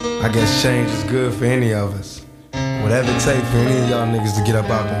I guess change is good for any of us. Whatever it takes for any of y'all niggas to get up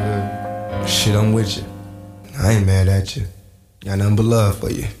out the hood. Shit, I'm with you. I ain't mad at you. Got nothing but love for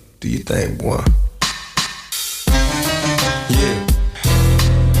you. Do your thing, boy. Yeah.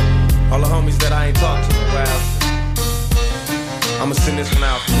 All the homies that I ain't talked to in a while, I'ma send this one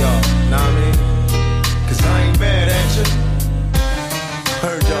out for y'all. Know what I mean? Cause I ain't mad at you.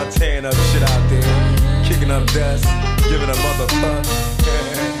 Heard y'all tearing up shit out there, kicking up dust, giving a motherfucker.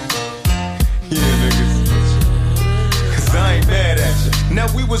 Yeah, niggas. Cause I ain't mad at you. Now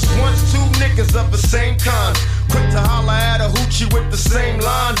we was once two niggas of the same kind, quick to holler at a hoochie with the same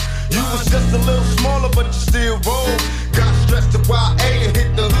line. You was just a little smaller, but you still roll. Got stressed to YA and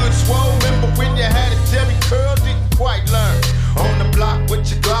hit the hood swole. Remember when you had a Jerry curl, didn't quite learn. On the block with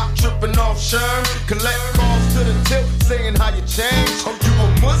your Glock, tripping off Sherm. Collect calls to the tip, saying how you changed. Oh, you a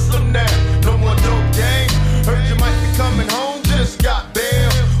Muslim now, no more dope game. Heard you might be coming home, just got bail.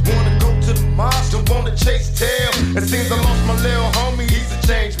 Wanna go to the mosque, don't wanna chase tail. It seems I lost my little homie, he's a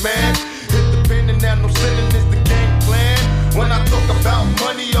changed man. Hit the pen and now no sinning is the game plan. When I talk about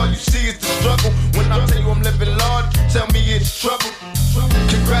money, all you see is the struggle. When I tell you I'm living large, you tell me it's trouble.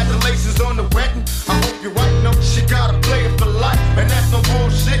 Congratulations on the wedding. I hope you're right, no shit, gotta play it for life. And that's no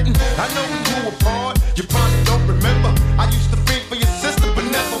bullshitting. I know we grew apart, you probably don't remember. I used to think for your sister, but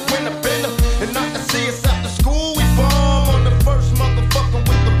never win a bender. And I can see us after school, we bomb on the first motherfucker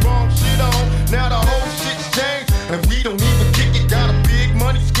with the wrong shit on. Now the whole shit's changed, and we don't even kick it. Got a big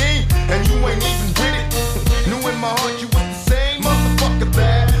money scheme, and you ain't even with it. Knew in my heart you was the same motherfucker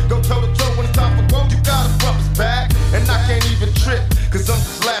bad. Go toe to toe when it's time for growth, you got a brother's back. And I can't even trip, cause I'm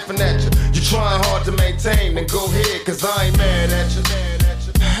just laughing at you. You trying hard to maintain, then go ahead, cause I ain't mad at you.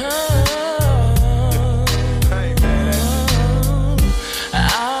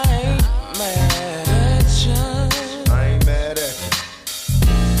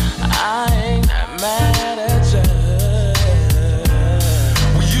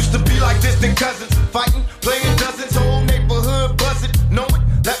 Distant cousins fighting, playing dozens, whole neighborhood buzzing. Know it,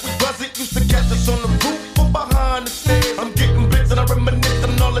 that we buzz it. Used to catch us on the roof or behind the stairs. I'm getting bits and I reminisce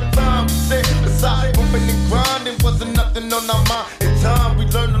on all the time we said. Besides bumping and grinding, wasn't nothing on our mind. In time we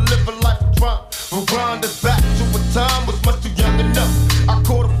learned to live a life of crime. We'll grind us back to a time was much too young enough. I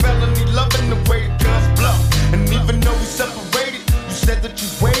caught a felony loving the way the guns blow. And even though we separated, you said that you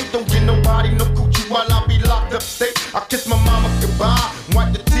wait. Don't get nobody no coochie while I be locked up state. I kiss my mama goodbye,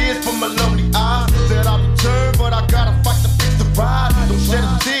 wipe the tears from my lonely eyes. Said I'll return, but I gotta fight to fix the ride. Don't shed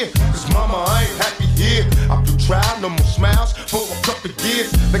a tear, cause mama, I ain't happy here. I'm through trial, no more smiles for a couple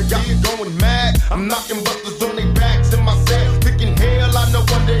years. They got me going mad, I'm knocking busters on their backs in my cell. Picking hell, I know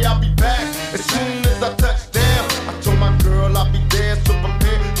one day I'll be back. As soon as I touch down, I told my girl I'll be there, so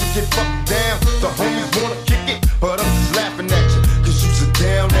prepared to get fucked down. The homies wanna kick it, but I'm just laughing at you, cause you's a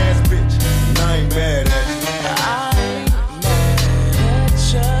down ass bitch, and I ain't mad at you.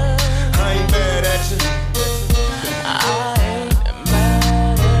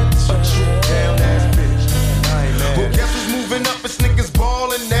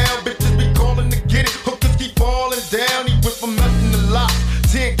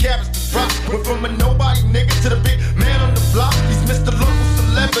 Went from a nobody nigga to the big man on the block. He's Mr. Local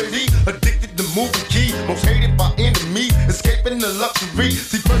Celebrity, addicted to moving key. Most hated by enemy, escaping the luxury.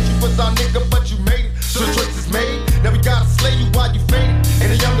 See, first you was our nigga, but you made it. So the choice is made. Now we gotta slay you while you faded. In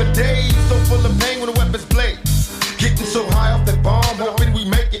the younger days, so full of pain when the weapons blaze. Getting so high off that bomb, hoping we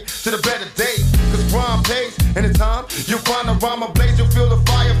make it to the better days. Cause crime pays, and in time, you'll find a rhyme ablaze. You'll feel the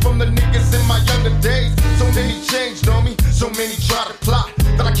fire from the niggas in my younger days. So many changed on me, so many try to plot.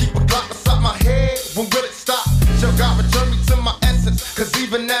 That I keep a Glock beside my head, when will it stop? Shall God return me to my essence? Cause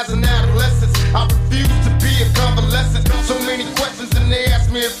even as an adolescent, I refuse to be a convalescent. So many questions and they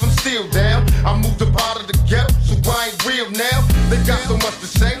ask me if I'm still down. I moved up out of the ghetto, so I ain't real now. They got so much to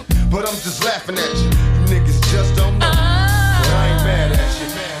say, but I'm just laughing at you. You niggas just don't know, but I ain't mad at you.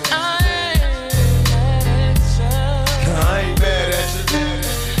 I ain't mad at you.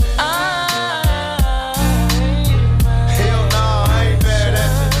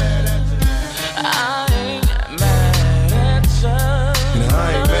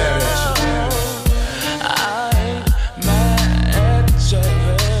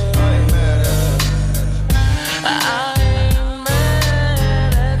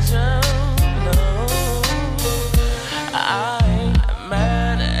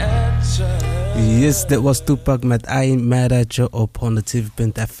 Yes, dit was Tupac met I Ain't Mad At You op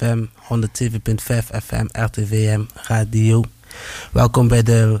 107.fm, 107.5 FM, RTVM Radio. Welkom bij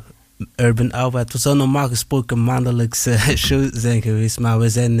de Urban Hour. Het zou normaal gesproken maandelijkse show zijn geweest, maar we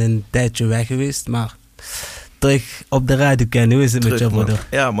zijn een tijdje weg geweest. Maar terug op de radio, Kenny. Hoe is het met jou, broeder?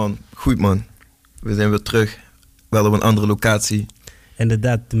 Ja, man. Goed, man. We zijn weer terug. Wel op een andere locatie.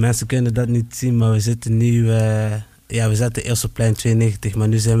 Inderdaad, de mensen kunnen dat niet zien, maar we zitten nu... we zaten eerst op plein 92, maar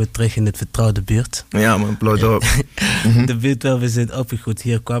nu zijn we terug in het vertrouwde buurt. Ja, man. Bloot op. De buurt waar we zijn opgegroeid.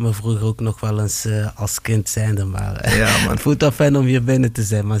 Hier kwamen we vroeger ook nog wel eens als kind zijnde, maar... Ja, man. Het voelt wel fijn om hier binnen te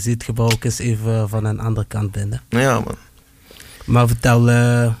zijn, maar zie het gebouw ook eens even van een andere kant binnen. Ja, man. Maar vertel,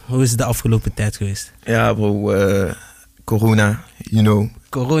 hoe is het de afgelopen tijd geweest? Ja, bro. Corona, you know.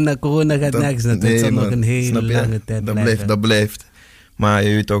 Corona gaat nergens naartoe. Het zal nog een hele lange tijd blijven. Dat blijft. Maar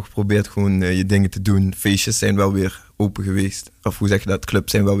je weet toch, probeert gewoon je dingen te doen. Feestjes zijn wel weer open geweest. Of hoe zeg je dat?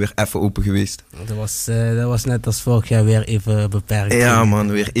 Clubs zijn wel weer even open geweest. Dat was net als vorig jaar weer even beperkt. Ja, man,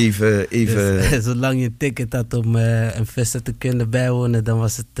 weer even. Dus, zolang je een ticket had om een visser te kunnen bijwonen, dan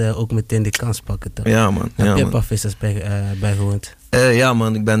was het ook meteen de kans pakken, toch? Ja, man. Heb je een paar vissers bijgewoond? Ja,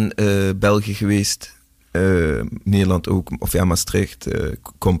 man, ik ben België geweest. Nederland ook, of ja, Maastricht,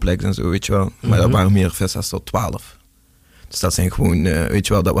 Complex en zo, weet je wel. Maar dat waren meer vissers tot 12. Dus dat zijn gewoon, weet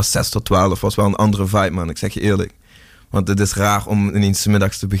je wel, dat was 6 tot 12. Was wel een andere vibe, man, ik zeg je eerlijk. Want het is raar om ineens 's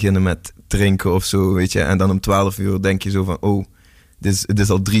middags te beginnen met drinken of zo, weet je. En dan om 12 uur denk je zo van, oh, het is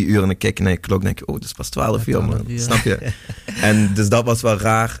al 3 uur en dan kijk je naar je klok en denk je, oh, het is pas 12 uur, man. Snap je? En dus dat was wel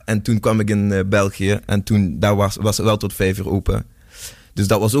raar. En toen kwam ik in België en toen, daar was het wel tot 5 uur open. Dus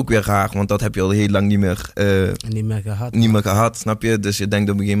dat was ook weer raar, want dat heb je al heel lang niet meer gehad, snap je? Dus je denkt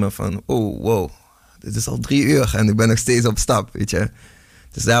op een gegeven moment van, oh, wow, dit is al 3 uur en ik ben nog steeds op stap, weet je.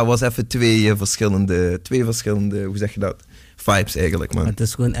 Dus daar was even twee verschillende, hoe zeg je dat, vibes eigenlijk, man. Het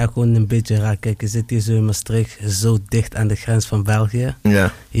is gewoon echt een beetje raar. Kijk, je zit hier zo in Maastricht, zo dicht aan de grens van België.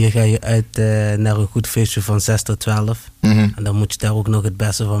 Ja. Hier ga je uit naar een goed feestje van 6 tot 12. En dan moet je daar ook nog het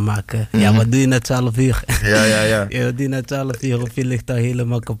beste van maken. Ja, wat doe je na 12 uur? Ja. Ja, wat doe je na 12 uur? Of je ligt daar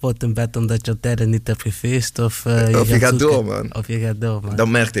helemaal kapot in bed omdat je al tijden niet hebt gefeest. Of je gaat door, man. Of je gaat door, man. Dat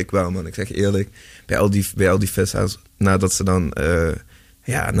merkte ik wel, man. Ik zeg je eerlijk. Bij al die vissers, nadat ze dan...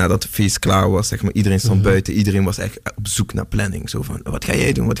 nadat het feest klaar was, zeg maar, iedereen stond buiten. Iedereen was echt op zoek naar planning. Zo van, wat ga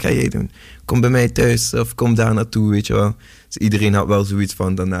jij doen? Kom bij mij thuis of kom daar naartoe, weet je wel. Dus iedereen had wel zoiets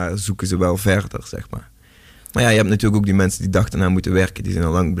van, daarna zoeken ze wel verder, zeg maar. Maar ja, je hebt natuurlijk ook die mensen die dachten na moeten werken. Die zijn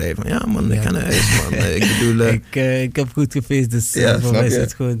al lang blij van, ja man, ik ga naar huis, man. Ik bedoel... ik heb goed gefeest, dus voor mij is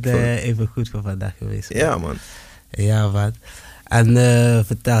het gewoon even goed voor vandaag geweest. Man. Ja, man. Ja, wat. En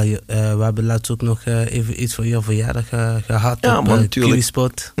vertel je, we hebben laatst ook nog even iets voor jouw verjaardag gehad op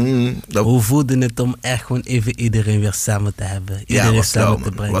Kiwispot. Hoe voelde het om echt gewoon even iedereen weer samen te hebben? Iedereen samen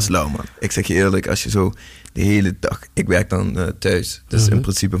te brengen? Was lauw, man. Ik zeg je eerlijk, als je zo de hele dag... Ik werk dan thuis. Dus in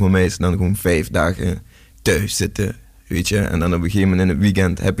principe voor mij is het dan gewoon 5 dagen thuis zitten, weet je. En dan op een gegeven moment in het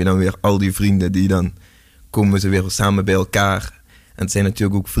weekend heb je dan weer al die vrienden die dan... komen ze weer samen bij elkaar. En het zijn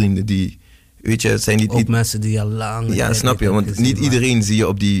natuurlijk ook vrienden die... Weet je, het zijn niet... Ook mensen die al lang... Ja, snap je, want niet iedereen zie je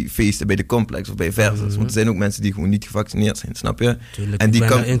op die feesten bij de Complex of bij Versus. Want er zijn ook mensen die gewoon niet gevaccineerd zijn, snap je? Tuurlijk, en die ben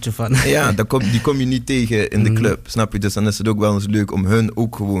er eentje van. Ja, die kom je niet tegen in de club, snap je? Dus dan is het ook wel eens leuk om hun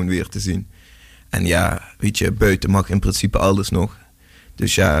ook gewoon weer te zien. En ja, weet je, buiten mag in principe alles nog.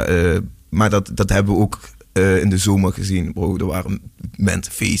 Dus ja, maar dat hebben we ook in de zomer gezien. Bro, er waren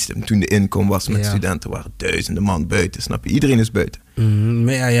mensen feesten. Toen de inkom was met studenten, waren 1000 man buiten, snap je? Iedereen is buiten.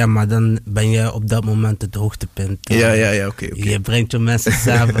 Maar dan ben je op dat moment het hoogtepunt. Ja, oké. Je brengt je mensen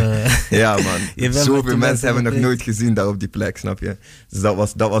samen. Ja, man. Zoveel mensen hebben we nog nooit gezien daar op die plek, snap je? Dus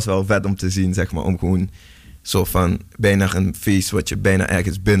dat was wel vet om te zien, zeg maar. Om gewoon zo van bijna een feest wat je bijna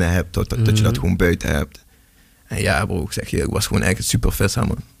ergens binnen hebt, tot je dat gewoon buiten hebt. En ja, bro, ik zeg je, ik was gewoon echt super vis,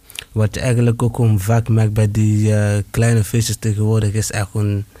 man. Wat je eigenlijk ook gewoon vaak merkt bij die kleine feestjes tegenwoordig is echt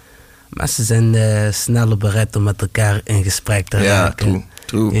gewoon... Mensen zijn sneller bereid om met elkaar in gesprek te raken. Ja,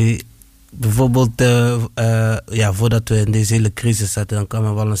 true. Bijvoorbeeld, voordat we in deze hele crisis zaten, dan kwam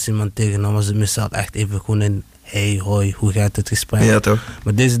er wel eens iemand tegen. Dan was het meestal echt even gewoon een... Hey, hoi, hoe gaat het gesprek? Ja, toch?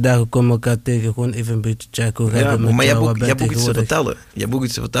 Maar deze dagen komen we elkaar tegen, gewoon even een beetje checken. Hoe gaat het met maar je hebt ook iets te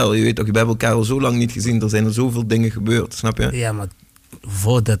vertellen. Je weet toch, je hebt elkaar al zo lang niet gezien. Er zijn er zoveel dingen gebeurd, snap je? Ja, maar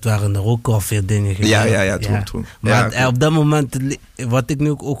voordat waren er ook al veel dingen gebeurd. Ja, true. Maar op dat moment, wat ik nu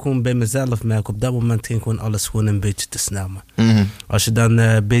ook gewoon bij mezelf merk, op dat moment ging gewoon alles gewoon een beetje te snel. Als je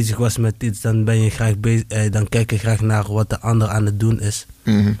dan bezig was met iets, dan ben je graag dan kijk je graag naar wat de ander aan het doen is.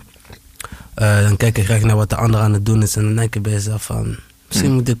 Dan kijk je graag naar wat de ander aan het doen is en dan denk je bij jezelf van...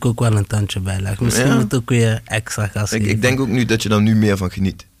 Misschien moet ik ook wel een tandje bijleggen. Misschien moet ik ook weer extra gas geven. Ik denk ook nu dat je er nu meer van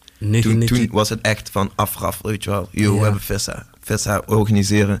geniet. Toen was het echt van afraf, weet je wel. We hebben Vessa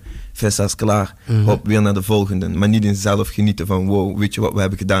organiseren, Vessa is klaar. Hop, weer naar de volgende. Maar niet in zelf genieten van weet je wat we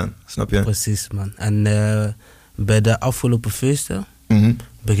hebben gedaan. Snap je? Precies, man. En bij de afgelopen feesten,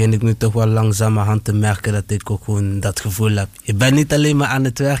 begin ik nu toch wel langzamerhand te merken dat ik ook gewoon dat gevoel heb. Je bent niet alleen maar aan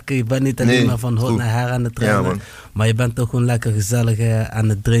het werken, je bent niet alleen maar van hot naar her aan het trainen. Maar je bent toch gewoon lekker gezellig aan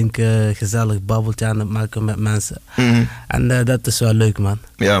het drinken, gezellig babbeltje aan het maken met mensen. En dat is wel leuk, man.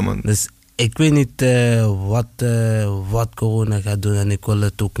 Ja, man. Dus ik weet niet wat corona gaat doen en ik wil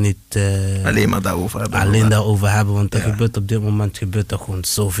het ook niet alleen maar daarover hebben. Want er gebeurt op dit moment gewoon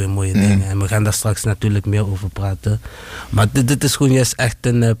zoveel mooie dingen. En we gaan daar straks natuurlijk meer over praten. Maar dit is gewoon juist echt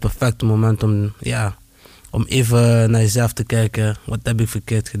een perfect moment om even naar jezelf te kijken. Wat heb ik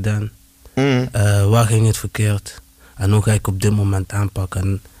verkeerd gedaan? Waar ging het verkeerd? En hoe ga ik op dit moment aanpakken?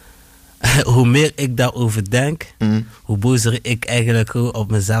 En hoe meer ik daarover denk, hoe bozer ik eigenlijk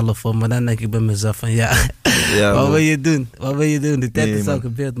op mezelf word. Maar dan denk ik bij mezelf van wat wil je doen? Wat wil je doen? De tijd is al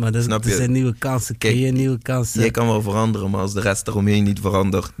gebeurd, maar er zijn nieuwe kansen. Creëer nieuwe kansen. Jij kan wel veranderen, maar als de rest eromheen niet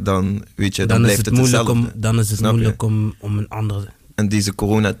verandert, dan weet je, dan blijft het hetzelfde. Dan is het moeilijk om een andere... En deze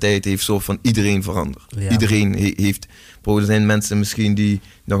coronatijd heeft zo van iedereen veranderd. Ja. Iedereen heeft... Er zijn mensen misschien die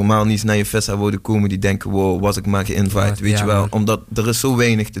normaal niet naar je festa worden komen, die denken, wow, was ik maar geïnvite, weet je wel. Man. Omdat er is zo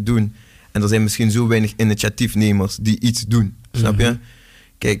weinig te doen. En er zijn misschien zo weinig initiatiefnemers die iets doen. Snap je?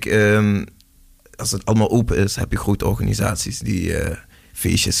 Kijk, als het allemaal open is, heb je grote organisaties die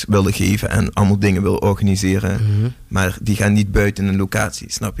feestjes willen geven en allemaal dingen willen organiseren. Maar die gaan niet buiten een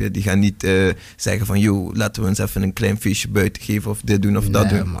locatie, snap je? Die gaan niet zeggen van, yo, laten we eens even een klein feestje buiten geven of dit doen of dat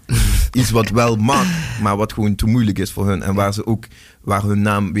doen. Iets wat wel mag, maar wat gewoon te moeilijk is voor hun. En waar hun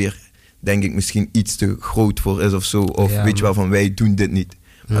naam weer, denk ik, misschien iets te groot voor is of zo. Of weet je wel, van wij doen dit niet.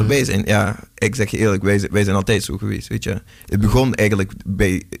 Maar wij zijn, ik zeg je eerlijk, wij zijn altijd zo geweest, weet je. Het begon eigenlijk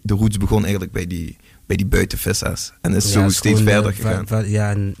de roots begon eigenlijk bij die buitenvissa's. En is zo steeds verder gegaan.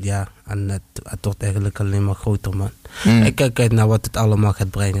 En het wordt eigenlijk alleen maar groter, man. Ik kijk uit naar wat het allemaal gaat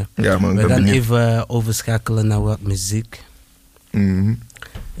brengen. Ja, man, we gaan even overschakelen naar wat muziek.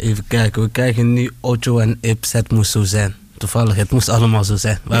 Even kijken, we krijgen nu Ocho en Ips, Het Moest Zo Zijn. Toevallig, het moest allemaal zo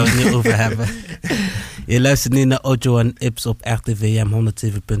zijn, waar we het nu over hebben. Je luistert nu naar Ocho en Ips op RTVM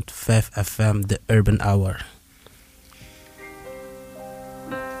 107.5 FM, de Urban Hour.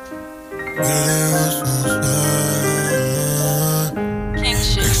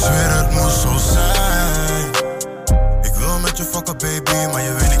 Ik zweer het moest zo zijn. Ik wil met je fucken baby, maar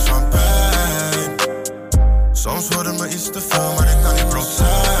je weet niks van pijn. Soms wordt het me iets te veel, maar ik kan niet brood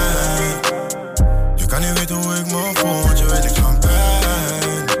zijn. Je kan niet weten hoe ik me voel, want je weet niks van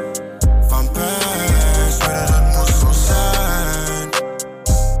pijn. Van pijn, zweer dat het moest zo zijn.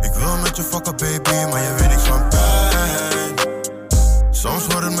 Ik wil met je fucken baby, maar je weet niks van pijn. Soms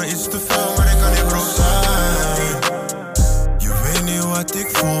wordt het me iets te veel, maar ik kan niet brood zijn. Je weet niet wat ik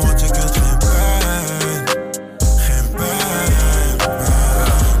voel, want ik heb geen pijn. Geen pijn.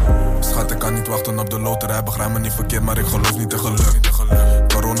 Schat, ik kan niet wachten op de loterij. Begrijp me niet verkeerd, maar ik geloof niet in geluk.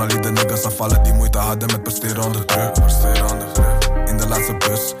 Corona liet de niggas afvallen die moeite hadden met presteren onder druk. In de laatste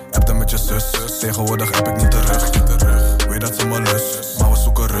bus, appte met je zus. Tegenwoordig heb ik niet terug. Weet dat ze me lust, maar we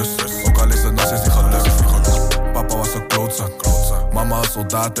zoeken rust. Ook al is het nog steeds niet gelukt. Papa was een klootzak. Mama een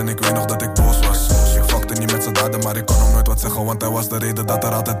soldaat en ik weet nog dat ik boos was. Ik fuckte niet met z'n daden, maar ik kon hem nooit wat zeggen, want hij was de reden dat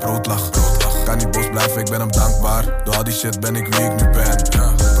er altijd brood lag. Kan niet boos blijven, ik ben hem dankbaar. Door al die shit ben ik wie ik nu ben.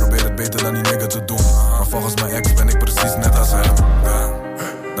 Probeer het beter dan die nigger te doen, maar volgens mijn ex ben ik precies net als hem.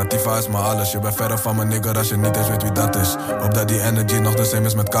 Nativa is maar alles, je bent verder van mijn nigger als je niet eens weet wie dat is. Hoop dat die energy nog de same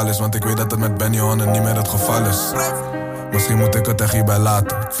is met Kalis, want ik weet dat het met Benny Hanne niet meer het geval is. Misschien moet ik het echt hierbij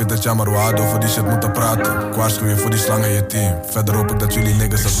laten. Ik vind het jammer, we hadden over die shit moeten praten. Ik waarschuw je voor die slang in je team. Verder hoop ik dat jullie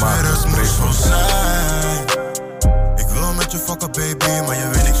niggas het maken. Ik zweer het moet zo zijn. Ik wil met je fucken baby, maar je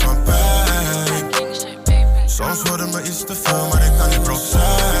weet niks van pijn. Soms wordt het me iets te veel, maar ik kan niet brood zijn.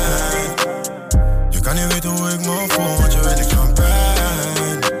 Je kan niet weten hoe ik me voel, want je weet niks van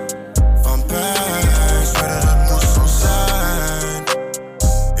pijn. Van pijn, ik zweer dat het moet zo zijn.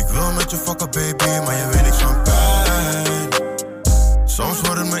 Ik wil met je fucken baby, maar je weet niks van pijn. Soms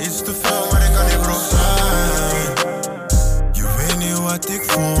wordt het me iets te veel, maar ik kan niet brood zijn. Je weet niet wat ik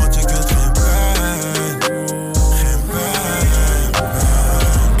voel, want ik heb geen pijn. Geen pijn.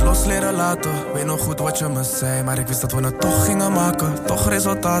 Het los leren laten, weet nog goed wat je me zei. Maar ik wist dat we het toch gingen maken, toch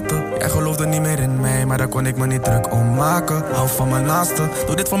resultaten. Jij geloofde niet meer in mij, maar daar kon ik me niet druk om maken. Hou van mijn naasten,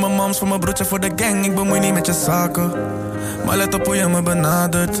 doe dit voor mijn mams, voor mijn broertje, voor de gang. Ik bemoei niet met je zaken, maar let op hoe je me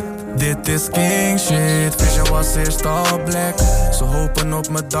benadert. Dit is king shit, Vision was eerst al black. Ze hopen op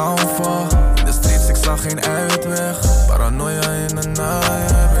mijn downfall. In de streets, ik zag geen uitweg. Paranoia in de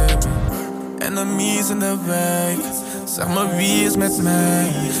nacht, baby. Enemies in de wijk. Zeg me wie is met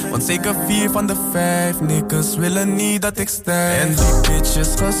mij. Want zeker 4 van de 5 niggas willen niet dat ik stijg. En die bitch is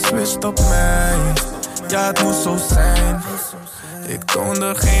geswitcht op mij. Ja, het moest zo zijn. Ik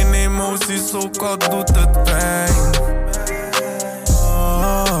toonde geen emoties, ook al doet het pijn.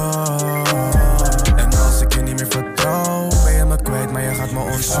 En als ik je niet meer vertrouw, ben je me kwijt, maar je gaat me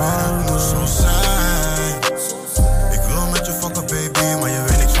onthouden. Zo zijn. Ik wil met je fucken baby, maar je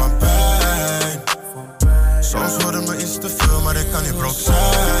weet niks van pijn. Soms worden me iets te veel, maar ik kan niet brok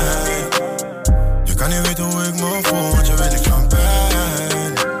zijn. Je kan niet weten hoe ik me voel, want je weet niks van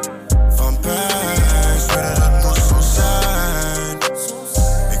pijn. Van pijn, zweer dat het moest zo zijn.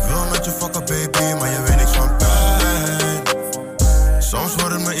 Ik wil met je fucken baby, maar je weet niks van pijn. Soms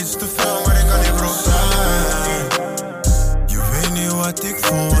worden me iets te veel, maar ik kan niet brok zijn. Je weet niet wat ik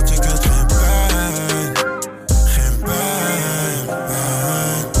voel, want ik heb geen pijn. Geen pijn,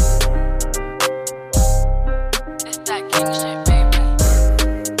 pijn. It's that king shit, baby.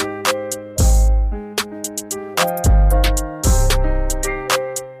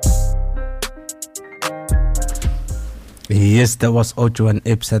 Yes, dat was Ojo en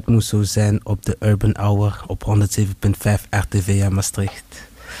Ips. Het moest zo zijn op de Urban Hour op 107.5 RTV Maastricht.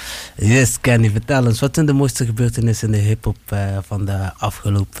 Yes, Kenny, vertel eens. Wat zijn de mooiste gebeurtenissen in de hiphop van de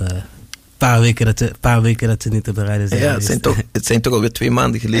afgelopen paar weken dat ze niet op de rijden zijn? Ja, het zijn toch alweer 2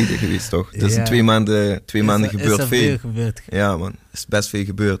 maanden geleden geweest, toch? Dus in 2 maanden gebeurt is er veel. Gebeurd? Ja, man. Er is best veel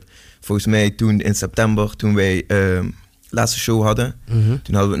gebeurd. Volgens mij toen in september, toen wij laatste show hadden,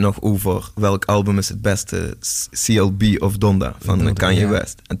 toen hadden we het nog over welk album is het beste, CLB of Donda van Kanye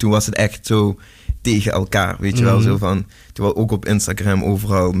West. En toen was het echt zo tegen elkaar, weet je wel, zo van, terwijl ook op Instagram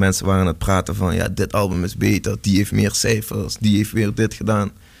overal mensen waren aan het praten van, ja, dit album is beter, die heeft meer cijfers, die heeft weer dit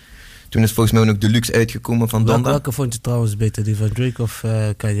gedaan. Toen is volgens mij ook nog Deluxe uitgekomen van Donda. Welke vond je trouwens beter, die van Drake of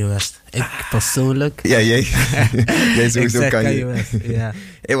Kanye West? Ik persoonlijk. Ja, jij sowieso Kanye West, ja.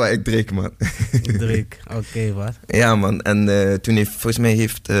 Maar ik Drake, man. Drake, oké, wat? Ja, man. En toen volgens mij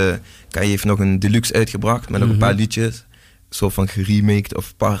heeft Kanye heeft nog een Deluxe uitgebracht met nog een paar liedjes. Soort van geremaked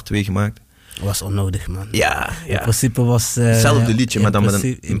of part 2 gemaakt. Was onnodig, man. Ja. In principe was... hetzelfde liedje, maar dan met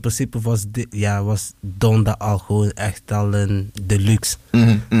een... In principe was Donda al gewoon echt al een deluxe.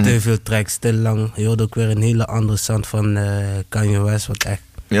 Te veel tracks, te lang. Je hoorde ook weer een hele andere sound van Kanye West, wat echt...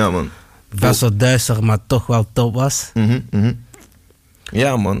 Ja, man. Best wel duister, maar toch wel top was.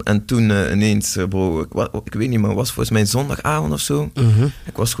 Ja, man. En toen ineens, bro, ik weet niet, man, was volgens mij zondagavond of zo.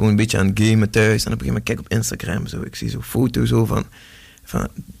 Ik was gewoon een beetje aan het gamen thuis. En op een gegeven moment kijk op Instagram, zo. Ik zie zo'n foto zo van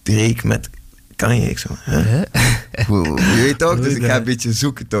Drake met Kanye. Ik zo, huh? Je weet toch? Dus ik ga een beetje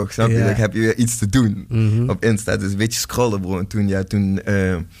zoeken toch, snap je? Dan heb je weer iets te doen op Insta. Dus een beetje scrollen, bro. En toen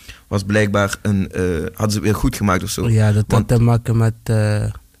was blijkbaar hadden ze het weer goed gemaakt of zo. Ja, dat had te maken met,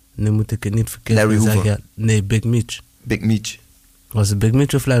 nu moet ik het niet verkeerd Larry zeggen. Hoover. Nee, Big Meech. Big Meech. Was het Big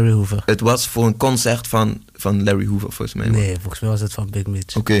Meech of Larry Hoover? Het was voor een concert van Larry Hoover, volgens mij. Nee, volgens mij was het van Big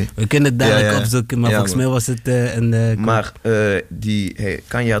Meech. Oké. We kunnen het dadelijk opzoeken, maar volgens mij was het een... maar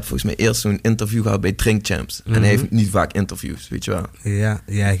Kanye had volgens mij eerst zo'n interview gehad bij Drink Champs. En hij heeft niet vaak interviews, weet je wel. Ja,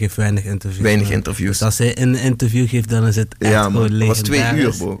 hij geeft weinig interviews. Weinig interviews. Dus als hij een interview geeft, dan is het echt gewoon legendarisch. Het was 2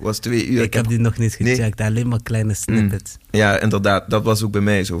 uur, bro. Was 2 uur. Ik heb die nog niet gecheckt, alleen maar kleine snippets. Ja, inderdaad. Dat was ook bij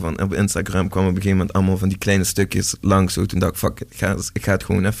mij zo. Van, op Instagram kwamen op een gegeven moment allemaal van die kleine stukjes langs. Zo. Toen dacht ik, fuck it, ik ga het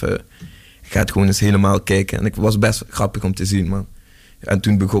gewoon even... Ik ga het gewoon eens helemaal kijken. En het was best grappig om te zien, man. En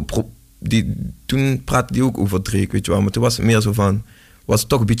toen toen praatte hij ook over Drake, weet je wel. Maar toen was het meer zo van... Was het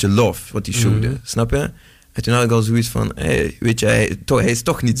toch een beetje love wat hij showde, snap je? En toen had ik al zoiets van... Hey, weet je, hij is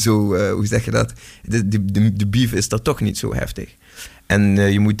toch niet zo... hoe zeg je dat? De beef is er toch niet zo heftig.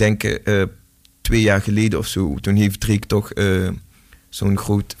 En je moet denken... 2 jaar geleden of zo... Toen heeft Drake toch zo'n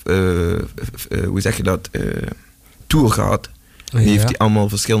groot... hoe zeg je dat? Tour gehad. Die heeft hij allemaal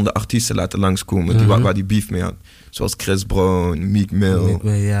verschillende artiesten laten langskomen waar die beef mee had. Zoals Chris Brown, Meek Mill,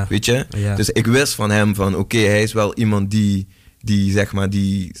 weet je? Ja. Dus ik wist van hem van oké, hij is wel iemand die zeg maar,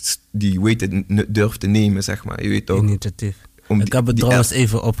 die weet het durft te nemen, zeg maar. Je weet toch? Initiatief. Ik heb het trouwens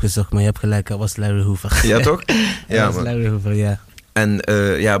even opgezocht, maar je hebt gelijk, het was Larry Hoover. Ja, toch? Ja, dat was Larry Hoover, ja. En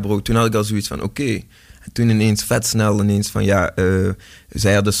ja, bro, toen had ik al zoiets van oké. En toen ineens vet snel van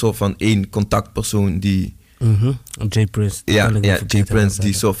zij hadden een soort van 1 contactpersoon die... Jay Prince. Ja, Jay Prince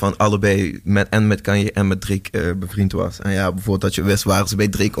die zo van allebei met Kanye en met Drake bevriend was. En ja, bijvoorbeeld dat je wist, waren ze bij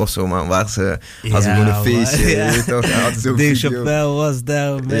Drake of zo, man. Hadden ze gewoon een feestje. Ja. Dave Chappelle was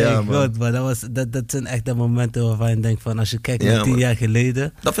daar, god, maar dat zijn echt de momenten waarvan je denkt van, als je kijkt naar 10 jaar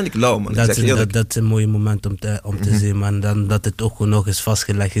geleden. Dat vind ik lauw, man. Dat is een mooie moment om te zien, man. Dan dat het ook gewoon nog eens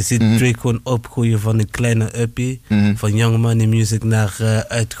vastgelegd. Je ziet Drake gewoon opgroeien van een kleine uppie, van Young Money Music naar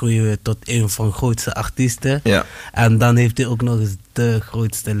uitgroeien tot een van de grootste artiesten. Ja. En dan heeft hij ook nog eens de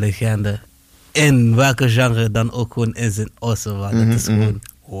grootste legende. In welke genre dan ook gewoon in zijn ossen. Dat is gewoon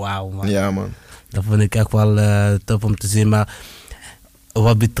wauw, man. Ja, man. Dat vond ik echt wel top om te zien. Maar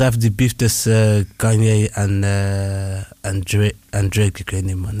wat betreft die beef tussen Kanye en Drake, ik weet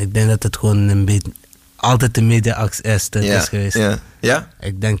niet, man. Ik denk dat het gewoon een beetje altijd de media-acts is geweest. Ja?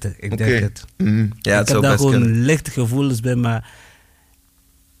 Ik denk het. Ja, ik heb daar gewoon lichte gevoelens bij, maar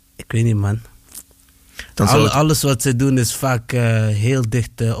ik weet niet, man. Alles wat ze doen is vaak heel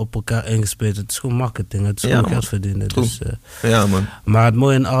dicht op elkaar ingespeeld. Het is gewoon marketing, het is gewoon geld verdienen. Dus, ja, man. Maar het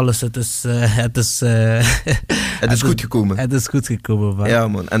mooie in alles, het is goed gekomen. Het is goed gekomen, man. Ja,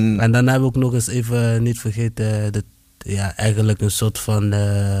 man. En dan hebben we ook nog eens even niet vergeten, eigenlijk een soort van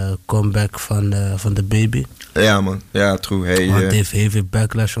comeback van de Baby. Ja, man. Ja, true. Want hij heeft heel veel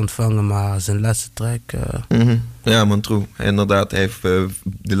backlash ontvangen, maar zijn laatste track... Ja, man, true. Inderdaad, hij heeft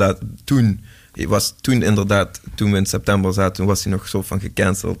toen we in september zaten, toen was hij nog zo van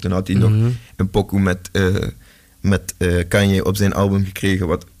gecanceld. Toen had hij nog een pokoe met Kanye op zijn album gekregen,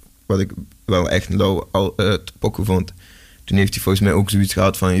 wat ik wel echt een lauw pokoe vond. Toen heeft hij volgens mij ook zoiets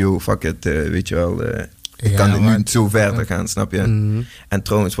gehad van, yo, fuck it, weet je wel, ik kan het nu niet zo verder gaan, snap je? En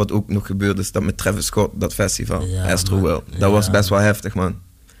trouwens, wat ook nog gebeurde, is dat met Travis Scott, dat festival, Astro World, dat was best wel heftig, man.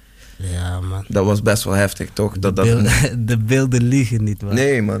 Ja, man. Dat was best wel heftig, toch? De beelden liegen niet, man.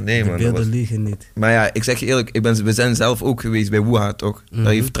 Nee, man. De beelden liegen niet. Maar ja, ik zeg je eerlijk, we zijn zelf ook geweest bij Wuha, toch?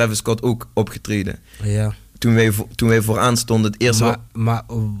 Daar heeft Travis Scott ook opgetreden. Ja. Toen wij vooraan stonden, het eerste... Maar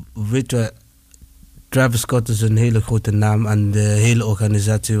weet je, Travis Scott is een hele grote naam en de hele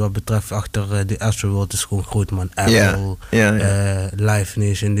organisatie wat betreft achter de Astroworld is gewoon groot, man. Apple, Live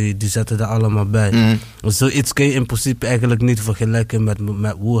Nation, die zetten er allemaal bij. Zoiets kun je in principe eigenlijk niet vergelijken met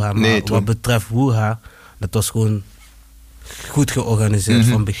Wuha. Maar wat betreft Wuha, dat was gewoon goed georganiseerd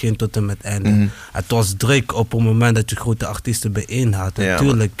van begin tot en met einde. Het was druk op het moment dat je grote artiesten bijeen had.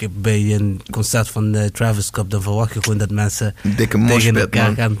 Natuurlijk, bij een concert van Travis Scott, dan verwacht je gewoon dat mensen tegen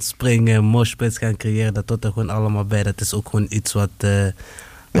elkaar gaan springen, moshpits gaan creëren. Dat hoort er gewoon allemaal bij. Dat is ook gewoon iets wat een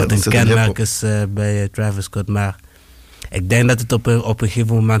kenmerk is bij Travis Scott. Maar ik denk dat het op een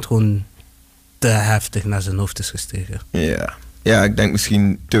gegeven moment gewoon te heftig naar zijn hoofd is gestegen. Ja, ik denk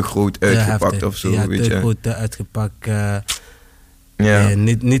misschien te groot uitgepakt of zo. Ja, weet te groot uitgepakt.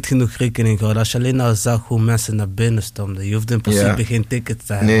 Niet genoeg rekening gehouden. Als je alleen al zag hoe mensen naar binnen stonden. Je hoefde in principe geen ticket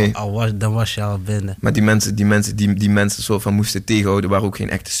te hebben. Dan was je al binnen. Maar die mensen soort van moesten tegenhouden, waren ook geen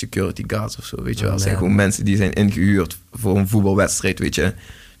echte security guards of zo. Weet je wel. Het zijn gewoon mensen die zijn ingehuurd voor een voetbalwedstrijd. Weet je.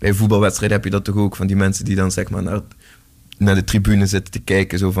 Bij een voetbalwedstrijd heb je dat toch ook, van die mensen die dan zeg maar naar de tribune zitten te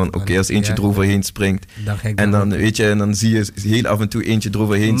kijken. Zo van, oké, als eentje eroverheen springt. En dan, weet je, en dan zie je heel af en toe eentje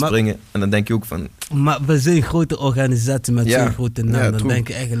eroverheen springen. En dan denk je ook van... Maar we zijn een grote organisatie met zo'n grote naam. Dan denk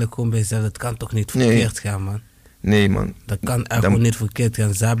je eigenlijk gewoon bij jezelf, dat kan toch niet verkeerd gaan, man. Nee, man. Dat kan echt gewoon niet verkeerd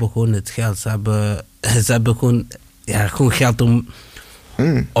gaan. Ze hebben gewoon het geld. Ze hebben gewoon geld om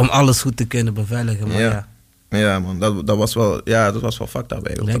alles goed te kunnen beveiligen. Maar ja, man, dat was wel fucked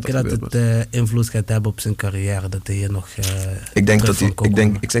daarbij. Denk je dat het invloed gaat hebben op zijn carrière? Dat hij hier nog. Ik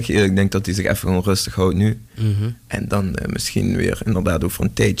zeg je eerlijk, ik denk dat hij zich even gewoon rustig houdt nu. En dan misschien weer, inderdaad, over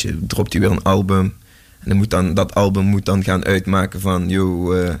een tijdje dropt hij weer een album. En dat album moet dan gaan uitmaken van,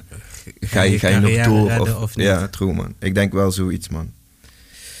 ga je nog door? Of niet? Ja, true, man. Ik denk wel zoiets, man.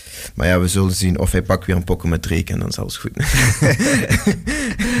 Maar ja, we zullen zien of hij pakt weer een pokken met Drake en dan is alles goed.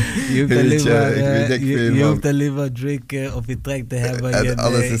 Je hoeft alleen maar Drake op je track te hebben. En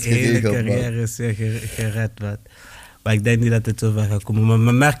alles is geregeld, hele carrière is gered, man. Maar ik denk niet dat het zo ver gaat komen. Maar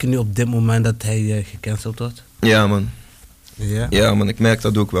we merken nu op dit moment dat hij gecanceld wordt. Ja, man. Ja, man, ik merk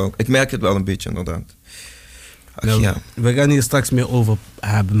dat ook wel. Ik merk het wel een beetje, inderdaad. We gaan hier straks meer over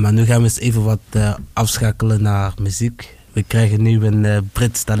hebben, maar nu gaan we eens even wat afschakelen naar muziek. We krijgen nu een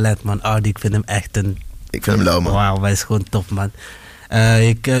Brits talent, man. Ardy, ik vind hem echt Ik vind hem lauw, man. Wauw, hij is gewoon top, man.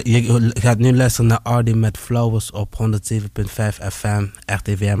 Je gaat nu luisteren naar Ardy met Flowers op 107.5 FM,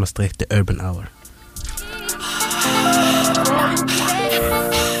 RTVM Maastricht, de Urban Hour.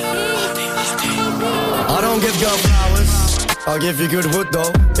 I don't give girl flowers, I'll give you good wood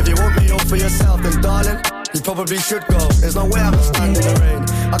though. If you want me all for yourself, then darling, you probably should go. There's no way I'm gonna stand in the rain.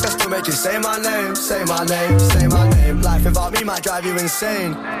 I can still make you say my name, say my name, say my name. Life without me might drive you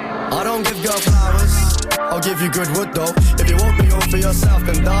insane. I don't give girl flowers, I'll give you good wood though. If you want me all for yourself,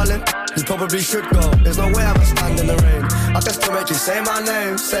 then darling, you probably should go. There's no way I'm gonna stand in the rain. I can still make you say my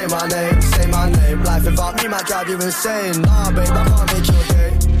name, say my name, say my name. Life without me might drive you insane. Nah, babe, I can't make your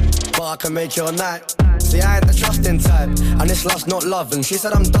day, but I can make your night. See, I ain't the trusting type, and this love's not love. And she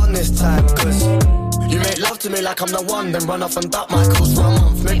said I'm done this time, cause You make love to me like I'm the one, then run off and duck my calls for a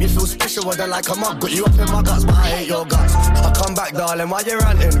month. Make me feel special, then like a mug. Got you up in my guts, but I hate your guts. I come back, darling, why you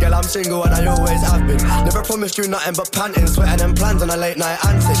ranting? Girl, I'm single and I always have been. Never promised you nothing but panting, sweating and plans on a late night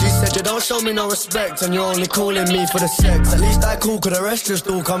antics. She said you don't show me no respect, and you're only calling me for the sex. At least I cool, cause the rest just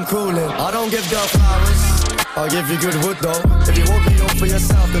all come crawling. I don't give girl flowers, I'll give you good wood though. If you want me all for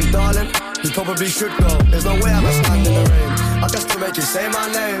yourself, then darling, you probably should go. There's no way I'ma stand in the rain. I can still make you say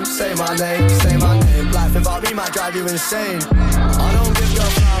my name, say my name, say my name. Life without me might drive you insane. I don't give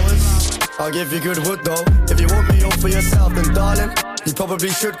girl flowers, I'll give you good wood though. If you want me all for yourself, then darling, you probably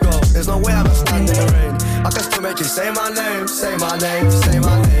should go. There's no way I'ma stand in the rain. I can still make you say my name, say my name, say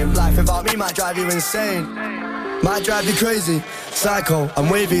my name. Life without me might drive you insane. Might drive you crazy, psycho. I'm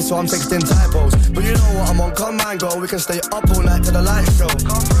wavy, so I'm texting typos. But you know what, I'm on command, girl. We can stay up all night till the lights show.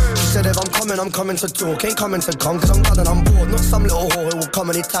 She said if I'm coming to talk. Ain't coming to come, cause I'm done and I'm bored. Not some little whore who will come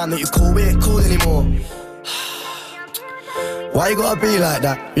anytime that you call. We ain't cool anymore. Why you gotta be like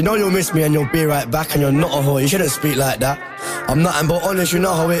that? You know you'll miss me and you'll be right back. And you're not a whore, you shouldn't speak like that. I'm nothing but honest, you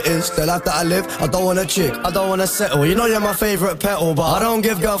know how it is. The life that I live, I don't want a chick, I don't wanna settle. You know you're my favourite petal, but I don't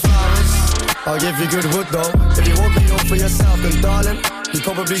give girl flowers, I'll give you good wood though. If you want me all for yourself, then darling, you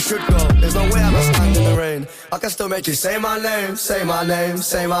probably should go. There's no way I'ma stand in the rain. I can still make you say my name, say my name,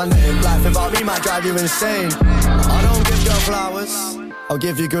 say my name. Life without me might drive you insane. I don't give girl flowers, I'll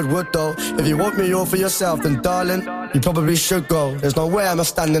give you good wood though. If you want me all for yourself, then darling, you probably should go. There's no way I'ma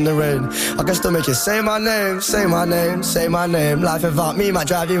stand in the rain. I can still make you say my name, say my name, say my name. Life without me might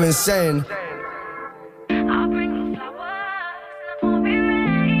drive you insane.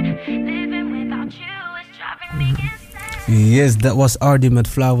 Yes, dat was Ardy met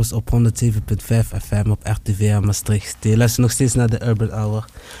Flowers op 107.5 FM op RTV Maastricht. Je luistert nog steeds naar de Urban Hour.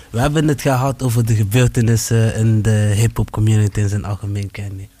 We hebben het gehad over de gebeurtenissen in de hip-hop community in zijn algemeen,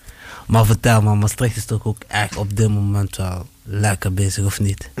 Kenny. Maar vertel man, Maastricht is toch ook echt op dit moment wel lekker bezig, of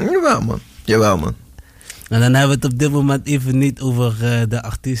niet? Jawel man. En dan hebben we het op dit moment even niet over de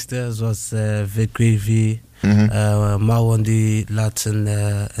artiesten zoals Vic Creevy. Marwan die laatst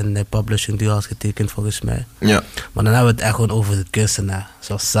een publishing deal had getekend volgens mij. Ja. Maar dan hebben we het echt gewoon over de kunstenaar,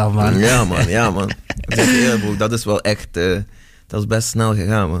 zoals Saman. Ja man. Ik zeg je eerlijk, bro, dat is wel echt, dat is best snel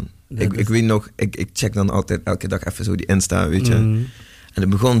gegaan man. Ik weet nog, ik check dan altijd elke dag even zo die Insta, weet je. En het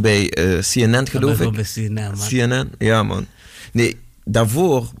begon bij CNN geloof ik. Bij CNN, man. CNN, ja man. Nee,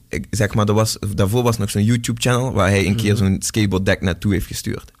 daarvoor was nog zo'n YouTube channel waar hij een keer zo'n skateboard deck naartoe heeft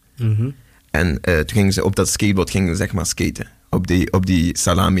gestuurd. En toen gingen ze op dat skateboard zeg maar skaten. Op die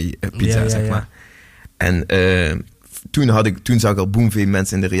salami pizza, zeg maar. En toen zag ik al boomveel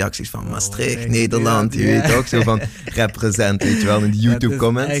mensen in de reacties van Maastricht, Nederland, je weet ook, zo van represent, weet je wel, in de YouTube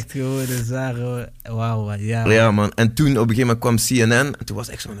comments. Dat is echt gewoon een zware, wauw, ja. Ja man, en toen op een gegeven moment kwam CNN, en toen was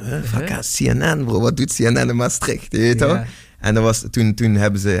echt zo'n, CNN bro, wat doet CNN in Maastricht, je weet toch? En dat was, toen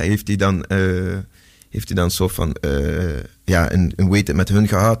heeft hij dan een soort van, een wait met hun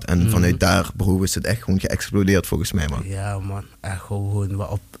gehad. En vanuit daar, bro, is het echt gewoon geëxplodeerd volgens mij, man. Ja, man. Echt gewoon,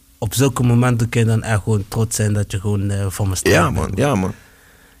 op zulke momenten kun je dan echt gewoon trots zijn dat je gewoon van me staat. Ja, man.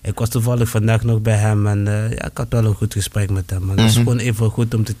 Ik was toevallig vandaag nog bij hem en ik had wel een goed gesprek met hem. Man. Het is gewoon even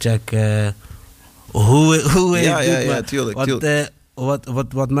goed om te checken hoe hij het doet. Ja, tuurlijk.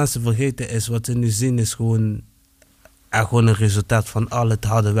 Wat mensen vergeten is, wat ze nu zien is gewoon een resultaat van al het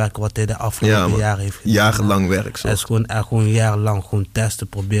harde werk wat hij de afgelopen jaren heeft gedaan. Jarenlang werk. Het is gewoon jarenlang gewoon testen,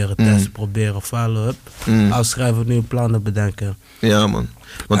 proberen, follow-up. Afschrijven, nieuwe plannen bedenken. Ja, man.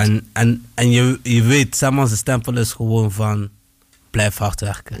 Want en je weet, Saman's stempel is gewoon van blijf hard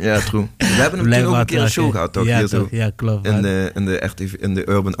werken. Ja, true. We hebben hem toen ook een keer een show gehad, toch? Ja, hier toch? zo. Ja, klopt. In de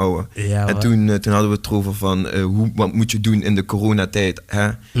Urban Hour. Ja, en toen hadden we het erover van wat moet je doen in de coronatijd. Hè?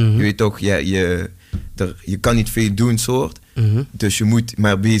 Je weet toch, je kan niet veel doen, soort. Dus je moet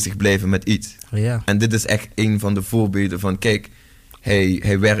maar bezig blijven met iets. Ja. En dit is echt een van de voorbeelden van, kijk,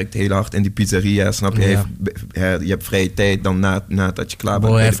 hij werkt heel hard in die pizzeria, snap je? Ja. Je hebt vrije tijd dan nadat je klaar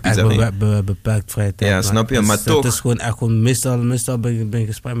bent bij de pizzeria. Hij heeft beperkt vrije tijd. Ja, snap je? Maar toch... Het is gewoon echt gewoon, meestal ben ik in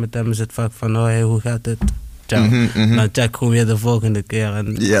gesprek met hem, is het vaak van, hoe gaat het? Dan check gewoon weer de volgende keer.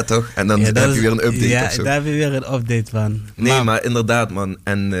 En, ja, toch? En dan heb je weer een update of zo. Ja, daar heb je weer een update van. Nee, maar inderdaad, man.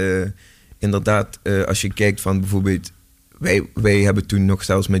 En inderdaad, als je kijkt van bijvoorbeeld... Wij hebben toen nog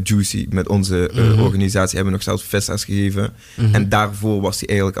zelfs met Juicy, met onze organisatie, hebben nog zelfs festas gegeven. En daarvoor was hij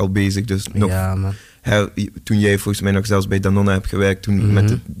eigenlijk al bezig. Dus nog, man. Toen jij volgens mij nog zelfs bij Danone hebt gewerkt,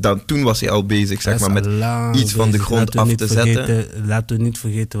 toen was hij al bezig, zeg maar, met iets van de grond af te zetten. Laten we niet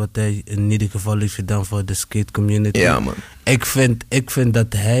vergeten wat hij in ieder geval heeft gedaan voor de skate community. Ja, man. Ik vind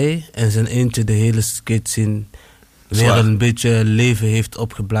dat hij in zijn eentje de hele skate scene weer Zwaar. een beetje leven heeft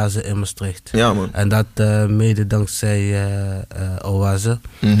opgeblazen in Maastricht. Ja, man. En dat mede dankzij Oase.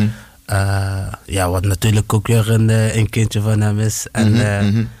 Mhm. Ja, wat natuurlijk ook weer een kindje van hem is. En,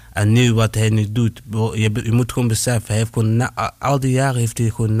 en nu wat hij nu doet, je moet gewoon beseffen, hij heeft gewoon al die jaren heeft hij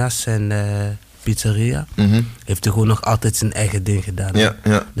gewoon naast zijn pizzeria, heeft hij gewoon nog altijd zijn eigen ding gedaan. Ja,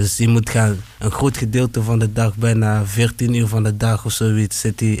 ja. Dus je moet gaan, een groot gedeelte van de dag, bijna 14 uur van de dag of zoiets,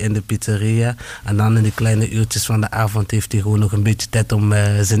 zit hij in de pizzeria. En dan in de kleine uurtjes van de avond heeft hij gewoon nog een beetje tijd om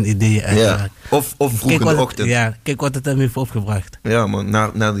zijn ideeën uit te Ja. maken. Of vroeg in de ochtend. Ja, kijk wat het hem heeft opgebracht. Ja, man.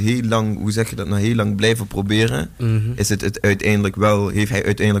 Na heel lang, hoe zeg je dat, na heel lang blijven proberen, is het uiteindelijk wel, heeft hij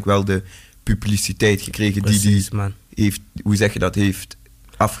uiteindelijk wel de publiciteit gekregen Precies, die man. heeft, hoe zeg je dat, heeft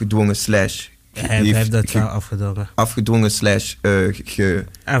afgedwongen slash... Hij heeft dat wel afgedwongen. Afgedwongen slash En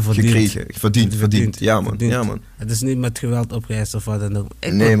gekregen. Verdiend. Ja, man. Verdiend. Ja, man. Het is niet met geweld opgeëist of wat dan ook.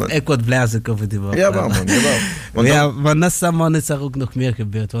 Man. Ik word blij als ik over die man Ja, praat. man. Jawel. Want Ja, dan- maar naast dat man is er ook nog meer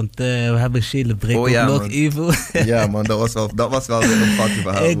gebeurd. Want we hebben Shele Break Oh, ook ja, nog man. even. ja, man. Dat was wel weer een fucking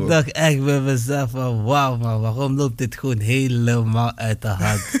verhaal, Ik bro. dacht echt bij mezelf van wauw man, waarom loopt dit gewoon helemaal uit de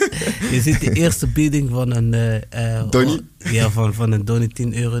hand? Je ziet de eerste bieding van een... Donnie? Ja, van een Donnie,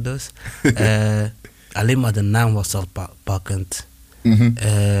 10 euro dus. Alleen maar de naam was al pakkend.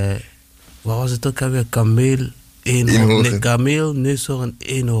 Wat was het ook alweer? Kameel, Eenhoorn. nee, kameel, neushoorn,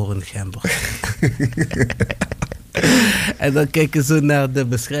 eenhoorn, gember. En dan kijk je zo naar de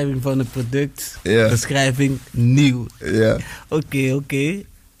beschrijving van het product. Ja. Beschrijving nieuw. Ja. Oké.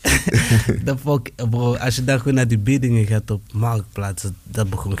 Dan vond ik, bro, als je dan gewoon naar die biedingen gaat op Marktplaats, dat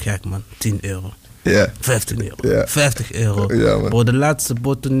begon gek man. 10 euro. Ja. 15 euro. Ja. 50 euro. Ja, man. Bro, de laatste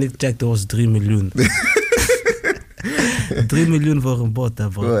bot toen ik checkte was 3 miljoen. 3 miljoen voor een bot, hè,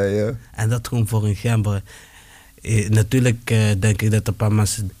 bro. Ja. En dat gewoon voor een gember. Natuurlijk denk ik dat er een paar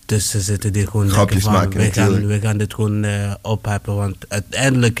mensen tussen zitten die gewoon Grapjes denken van, maken, we gaan dit gewoon ophypen. Want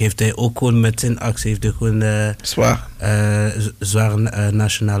uiteindelijk heeft hij ook gewoon met zijn actie heeft hij gewoon Zwaar. zware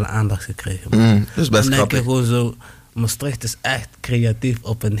nationale aandacht gekregen. man. Dat is best Dan denk je grappig. gewoon zo, Maastricht is echt creatief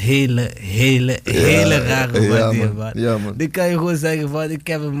op een hele rare ja, manier, man. man. Ja, man. Die kan je gewoon zeggen van, ik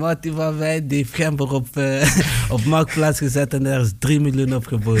heb een mattie van mij, die heeft gember op Marktplaats gezet en daar is 3 miljoen op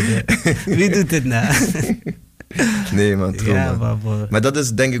geboden. Wie doet dit nou? Nee, man. True, Ja, man. maar bro. Maar dat is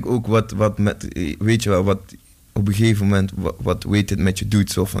denk ik ook wat met, weet je wel, wat op een gegeven moment, wat weet het met je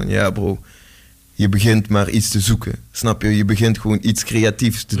doet. Zo van, ja bro, je begint maar iets te zoeken. Snap je? Je begint gewoon iets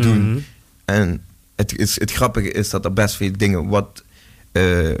creatiefs te doen. En het grappige is dat er best veel dingen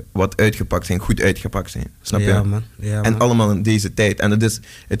wat uitgepakt zijn, goed uitgepakt zijn. Snap je? Ja, man. Ja, En man. allemaal in deze tijd. En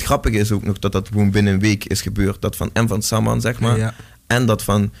het grappige is ook nog dat dat gewoon binnen een week is gebeurd. Dat van Saman, zeg maar. Ja. En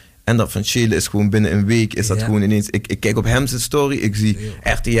dat van Shele is gewoon binnen een week is dat Ja. gewoon ineens... Ik kijk op hem zijn story, ik zie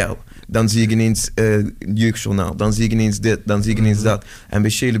RTL. Dan zie ik ineens Jeugdjournaal. Dan zie ik ineens dit, dan zie ik ineens dat. En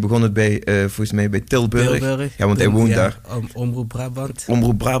bij Shele begon het volgens mij bij Tilburg. Ja, want hij woont daar. Omroep Brabant.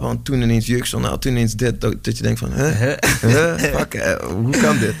 Omroep Brabant, toen ineens Jeugdjournaal, toen ineens dit. Dat je denkt van, fuck, hoe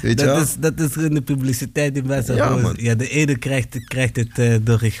kan dit? Weet je wel? Dat is gewoon de publiciteit die mensen Ja, gewoon... man. Ja, de ene krijgt het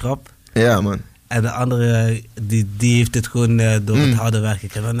door een grap. Ja, man. En de andere, die heeft het gewoon door het harde werk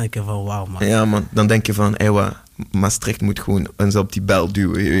gekregen. Dan denk je van, wauw man. Ja, man. Dan denk je van, Maastricht moet gewoon eens op die bel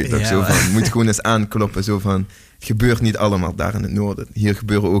duwen. Je weet toch, Ja, zo man. van, moet gewoon eens aankloppen. Zo van, het gebeurt niet allemaal daar in het noorden. Hier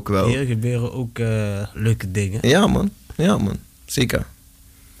gebeuren ook wel... Hier gebeuren ook leuke dingen. Ja, man. Zeker.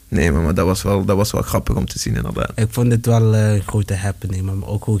 Nee, maar dat was wel grappig om te zien, inderdaad. Ik vond dit wel een grote happening, maar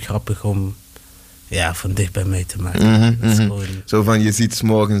ook gewoon grappig om van dichtbij mee te maken. Dat is gewoon... Zo van, je ziet 's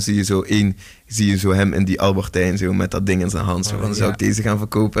morgens zie je zo hem in die Albertijn zo met dat ding in zijn hand. Zo van, zou ik deze gaan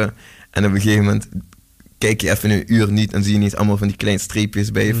verkopen? En op een gegeven moment kijk je even een uur niet en zie je niet allemaal van die kleine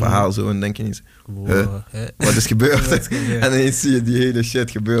streepjes bij je verhaal zo. En dan denk je niet, wat is gebeurd? Wat is gebeurd? En ineens zie je die hele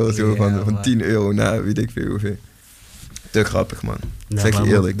shit gebeuren zo Ja, van man. 10 euro naar weet ik veel hoeveel. Te grappig, man. Ja, Zeg je maar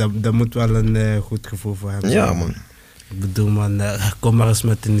eerlijk. Dat moet wel een goed gevoel voor hem zijn. Ja, man. Ik bedoel, man, kom maar eens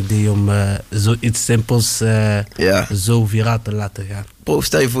met een idee om zoiets simpels Ja. zo viraal te laten gaan. Bro,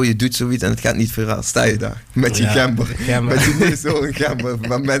 stel je voor je doet zoiets en het gaat niet viraal. Sta je daar met je Ja, gember. gember. Met je neus zo'n gember.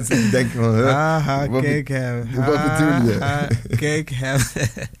 Maar mensen die denken van, wat kijk hem. wat bedoel je? Kijk hem.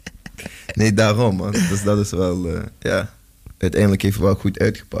 Nee, daarom, man. Dus dat is wel, uiteindelijk heeft het wel goed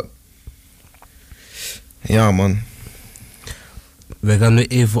uitgepakt. Ja, man. We gaan nu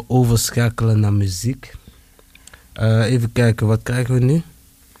even overschakelen naar muziek. Even kijken, wat krijgen we nu?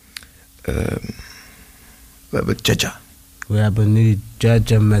 We hebben Tja. We hebben nu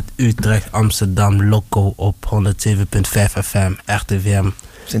Jaja met Utrecht, Amsterdam, Loco op 107.5 FM, RTVM.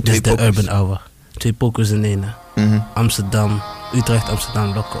 Zijn Dit is twee de pokkers. Urban Hour. 2 pokers in één. Amsterdam, Utrecht,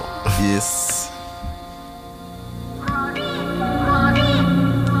 Amsterdam, Loco. Yes.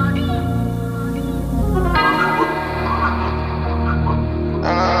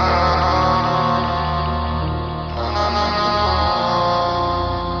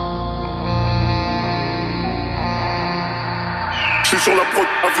 suis sur la prod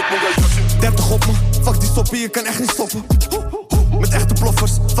avec mon gars Yassine. 30 op me, fuck die stoppen, je kan echt niet stoppen. Met echte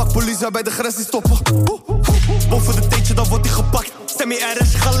ploffers, fuck politie bij de grens die stoppen. Boven de teentje, dan wordt die gepakt. Stem je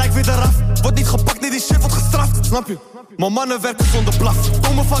RS, je gelijk weer eraf. Wordt niet gepakt, nee die shit wordt gestraft. Snap je? Mijn mannen werken zonder blaf.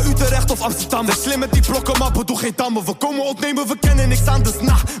 Komen van Utrecht of Amsterdam. We slim met die blokken, maar bedoel geen dammen. We komen ontnemen, we kennen niks anders.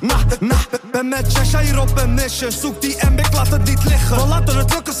 Ben met Shasha hier op een mission. Zoek die MB, ik laat het niet liggen. We laten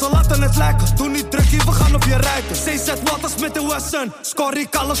het lukken, ze laten het lijken. Doe niet druk hier, we gaan op je rijken. CZ Waters met de Wesson. Scorrie,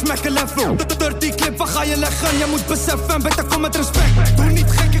 alles, Mekkel en Flow. De dirty clip, waar ga je leggen? Jij moet beseffen, beter kom met respect. Doe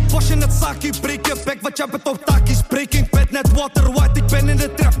niet gek, ik wash in het zaakie. Breek je bek, wat jij bent op takies. Breaking bad, net water white. Ik ben in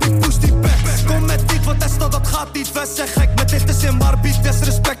de trap, ik push die back. Kom met dit, want Esther, dat gaat niet. West zeg gek, met dit is in Barbie.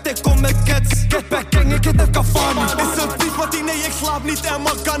 Disrespect, ik kom met cats. Get back, gang, ik hit de Cavani. Is het dief, want nee, ik slaap niet. En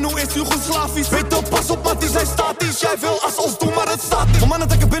Makano is Joegoslavisch. Weet op, pas op, want die zijn statisch. Jij wil als ons doen, maar het staat niet. Mijn mannen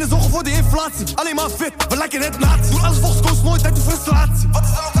trekken binnen, zorgen voor die inflatie. Alleen maar fit, we lijken net nazi. Doe alles volgens koos, nooit uit de frustratie. Wat is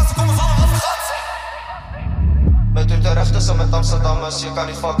de locatie, komen we allemaal vergaat. Met Utrecht tussen met Amsterdammers, je kan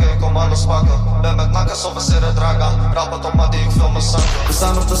niet fucken, ik kom alles pakken. Ben met nakkers op een serre draga, rap het op maar die ik film me zak. We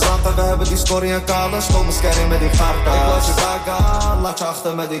staan op de zand en we hebben die scorie en kale. Stomen skerry met die garta. Ik laat je gaga, laat je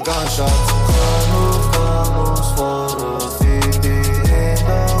achter met die gunshot. Genoeg van ons voor een VT in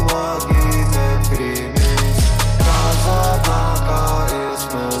de waggie met krimis. Casablanca is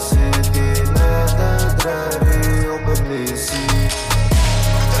mijn city met een drerry op een missie.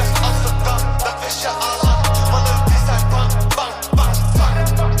 Utrecht, Amsterdam, dat wist je al. Mannen die zijn bang, bang, bang,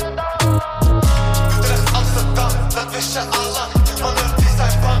 bang. Utrecht, Amsterdam, dat wist je al. Mannen die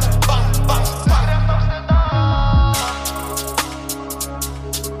zijn bang, bang, bang, bang.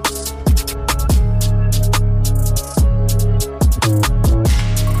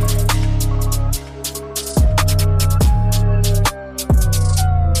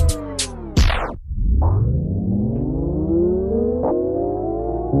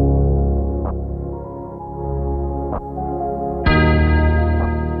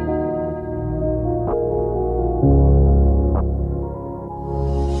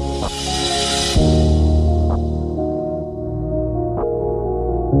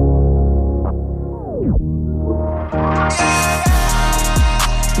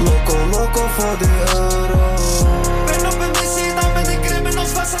 Loco voor de euro. Ben op een missie, dan ben ik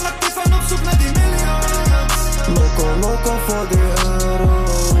criminals. Wij zijn actief en op zoek naar die millions. Loco voor de euro.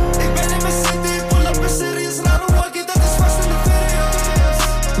 Ik ben in mijn city, pull up een serious rare waggie, dat is vast in de video's.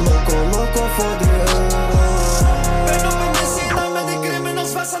 Loco voor de euro. Ben op een missie, dan ben ik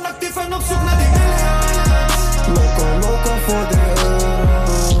criminals. Wij zijn actief en op zoek naar die millions. Loco voor de euro.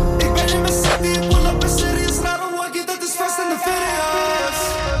 Ik ben in mijn city, pull up een serious rare waggie, dat is vast in de video's.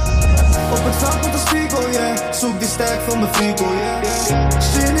 Op het veld met de spiegel, yeah. Zoek die sterk van mijn frigo, yeah.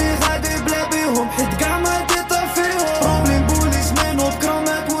 Shinny غادي بلا بيهم حيت كاع ما ديت فيهم. Probleem bullies من op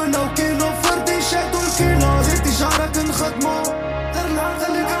كرامات ولاو كيلو فردي شادو الكيلو. زيد جارك نخدمو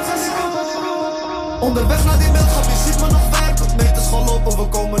Onderweg naar die meldschap, je ziet me nog werken. Meters gaan lopen, we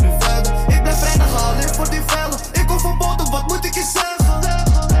komen nu verder. Ik blijf vrijdag alleen voor die vellen. Ik kom van boten, wat moet ik je zeggen?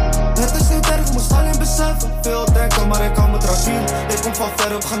 Het is niet erg, moest alleen beseffen. Veel denken, maar ik hou me tranquil. Ik kom van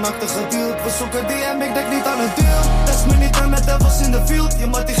ver op genakte gedeeld. We zoeken DM, ik denk niet aan een deal. Test me niet aan met devils in de field. Je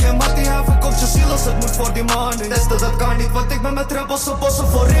mattie geen mattie, hij verkoopt je ziel als het moet voor die money. Testen dat kan niet, want ik ben met rebels op bossen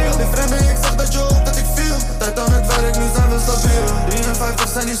voor real. Die vreemde, ik zag dat je hoopt dat ik viel. Tijd aan het werk, nu zijn we stabiel. 53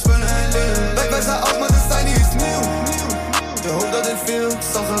 zijn die spullen en leer. Wij zijn oud, maar de zijn niet is nieuw. Je hoopt dat ik viel, ik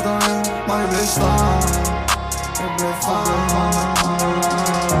zag het aan hem, maar je bleef staan. Ik bleef gaan.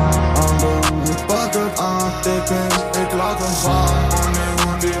 Ik pak het aan, teken, ik laat hem gaan.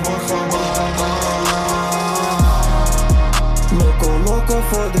 Want die wordt gemaakt. Loco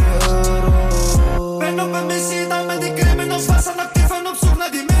voor de euro. Ben op een missie, dan ben ik criminals. Wij zijn actief en op zoek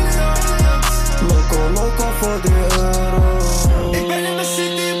naar die millions. Loco voor de euro. Ik ben in mijn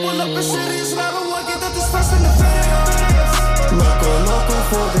city, pull up een serious rare waggie, dat is vast in de video's. Loco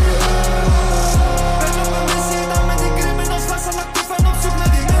voor de euro. Ben op een missie, dan ben ik criminals. Wij zijn actief en op zoek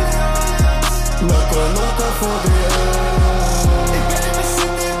naar die millions. Loco voor de euro. Ik ben in mijn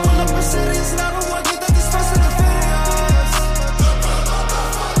city, pull up een serious rare waggie, dat is vast in de video's.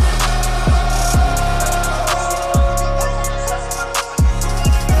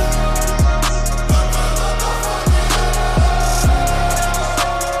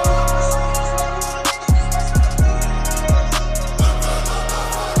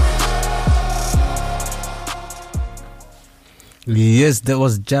 Yes, dat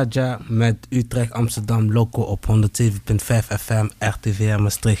was Jaja met Utrecht Amsterdam Loco op 107.5 FM RTV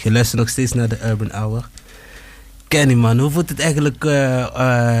Maastricht. Je luistert nog steeds naar de Urban Hour. Kenny man, hoe voelt het eigenlijk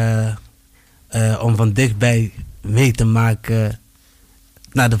om van dichtbij mee te maken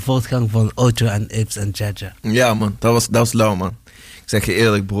naar de voortgang van Ocho en Ips en Jaja. Ja, man. Dat was lauw, man. Ik zeg je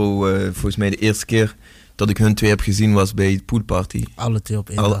eerlijk, bro. Volgens mij de eerste keer dat ik hun twee heb gezien was bij de poolparty. Alle twee op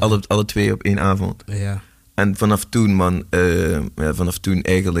één avond. Alle twee op één avond. Ja. En vanaf toen, man, vanaf toen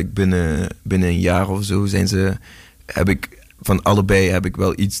eigenlijk binnen een jaar of zo van allebei heb ik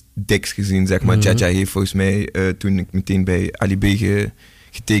wel iets diks gezien, zeg maar. Jaja heeft volgens mij toen ik meteen bij Ali B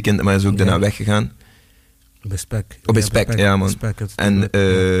getekend, maar is ook daarna weggegaan. Bespek. Op Bespek, ja, man. Bespek, en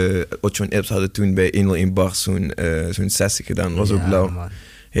Ocho en Ips hadden toen bij 101 Bar zo'n sessie gedaan. Dat was ook blauw. Man.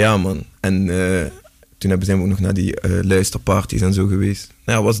 Ja, man. En toen zijn we ook nog naar die luisterparties en zo geweest.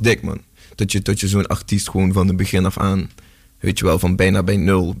 Nou, dat was dik, man. Dat je zo'n artiest gewoon van het begin af aan, weet je wel, van bijna bij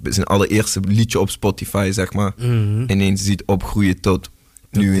nul, zijn allereerste liedje op Spotify, zeg maar, ineens ziet opgroeien tot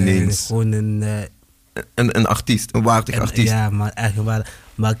nu ineens. Gewoon een artiest, een waardig artiest. Ja, maar echt waar.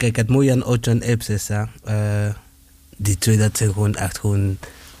 Maar kijk, het mooie aan Ocho en Ips is, die twee, dat zijn gewoon echt gewoon...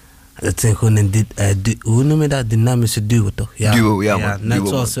 Dat zijn gewoon een hoe noem je dat? Dynamische duo, toch? Ja, duo, ja, man. Net duo,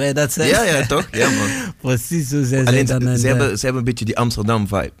 zoals man. wij dat zijn. Ja, toch? Ja, man. Precies, zo zijn alleen zij dan. Ze hebben een beetje die Amsterdam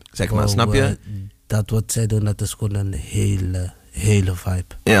vibe, zeg maar, snap je? Dat wat zij doen, dat is gewoon een hele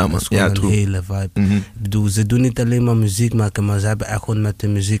vibe. Ja, man. Dat is gewoon een hele vibe. Ik bedoel, ze doen niet alleen maar muziek maken, maar ze hebben echt gewoon met de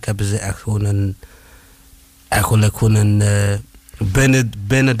muziek, hebben ze echt gewoon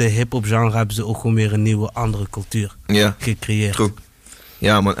binnen de hip-hop genre hebben ze ook gewoon weer een nieuwe, andere cultuur gecreëerd. True.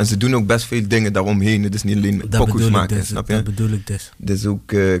 Ja, man. En ze doen ook best veel dingen daaromheen. Het is niet alleen pokoes maken, snap je? Dat bedoel ik dus. Dus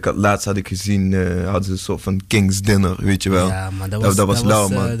ook, laatst had ik gezien, hadden ze een soort van King's Dinner, weet je wel. Ja, maar dat was lauw,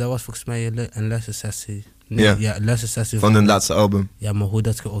 man. Dat was volgens mij een lessensessie. Een lessensessie van hun laatste album. Ja, maar hoe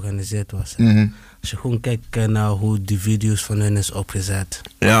dat georganiseerd was. Als je gewoon kijkt naar hoe die video's van hun is opgezet.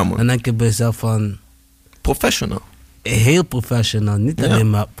 Ja, man. Dan denk je bij jezelf van... Professional. Heel professional. Niet alleen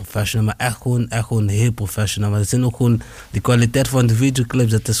maar professional, maar echt gewoon heel professional. Maar het zijn ook gewoon... De kwaliteit van de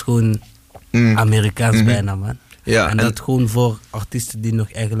videoclips, dat is gewoon Amerikaans bijna, man. Ja, en dat gewoon voor artiesten die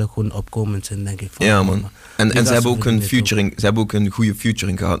nog eigenlijk gewoon opkomend zijn, denk ik. Van, ja, man. En ze hebben ook een featuring, ze hebben ook een goede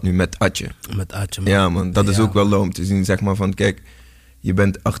featuring gehad nu met Atje. Met Atje, man. Ja, man. Dat is ook wel lauw om te zien, zeg maar, van kijk, je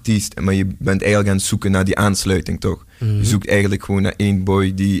bent artiest, maar je bent eigenlijk aan het zoeken naar die aansluiting, toch? Je zoekt eigenlijk gewoon naar één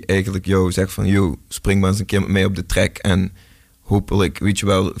boy die eigenlijk jou zegt van, yo, spring maar eens een keer met mij op de track en hopelijk, weet je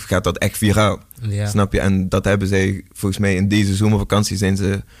wel, gaat dat echt viraal. Ja. Snap je? En dat hebben zij, volgens mij in deze zomervakantie zijn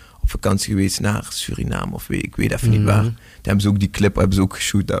ze op vakantie geweest naar Suriname of ik weet even niet waar. Daar hebben ze ook die clip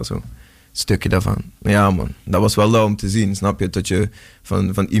geshoot daar zo. Een stukje daarvan. Ja, man. Dat was wel lauw om te zien, snap je? Dat je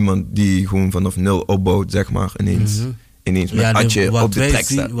van iemand die gewoon vanaf nul opbouwt, zeg maar, ineens met Atje op de track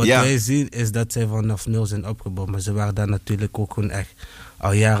staat. Wat wij zien is dat zij vanaf nul zijn opgebouwd. Maar ze waren daar natuurlijk ook gewoon echt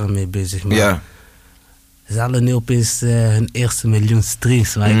al jaren mee bezig. Maar ze hadden nu opeens hun eerste miljoen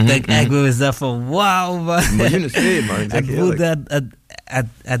streams. Maar ik denk echt bij mezelf van wauw, man. Miljoenen streams, man.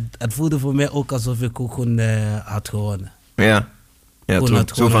 Het voelde voor mij ook alsof ik ook gewoon had gewonnen. Ja,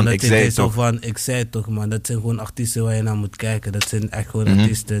 zo van ik zei het toch. Ik zei het toch, man. Dat zijn gewoon artiesten waar je naar moet kijken. Dat zijn echt gewoon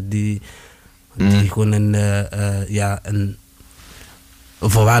artiesten die gewoon een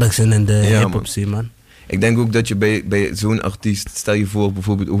voorwaardig zijn in de hip-hop scene, man. Ik denk ook dat je bij zo'n artiest, stel je voor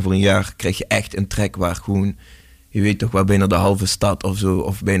bijvoorbeeld over een jaar, krijg je echt een track waar gewoon, je weet toch, waar bijna de halve stad of zo,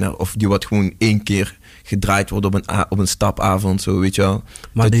 of die wordt gewoon 1 keer gedraaid wordt op een stapavond, zo, weet je wel.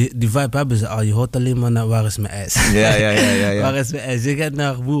 Maar die vibe hebben ze al. Je hoort alleen maar naar waar is mijn ijs. Ja. Waar is mijn ijs? Je gaat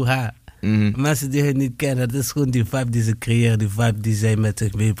naar Woeha. Mensen die het niet kennen, dat is gewoon die vibe die ze creëren, die vibe die zij met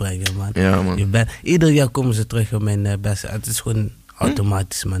zich meebrengen, man. Ja, man. Ieder jaar komen ze terug op mijn beste. Het is gewoon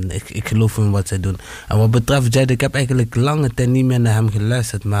automatisch, man. Ik geloof in wat zij doen. En wat betreft Jaja, ik heb eigenlijk lange tijd niet meer naar hem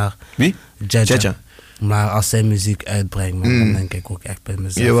geluisterd, maar... Wie? Jaja. Maar als zij muziek uitbrengt, man, dan denk ik ook echt bij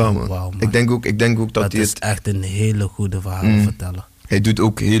mezelf. Jawel, man. Wow, man. Ik denk ook dat hij is echt een hele goede verhalenverteller. Hij doet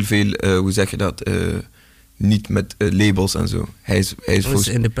ook heel veel, hoe zeg je dat, niet met labels en zo. Hij is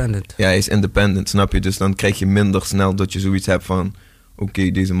independent. Ja, hij is independent, snap je? Dus dan krijg je minder snel dat je zoiets hebt van...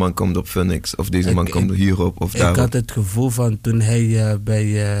 Oké, deze man komt op Phoenix, of deze man komt hierop of daarop. Ik had het gevoel van toen hij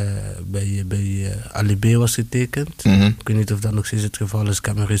bij Ali B was getekend. Ik weet niet of dat nog steeds het geval is. Ik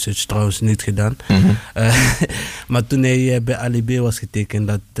heb mijn research trouwens niet gedaan. Maar toen hij bij Ali B was getekend,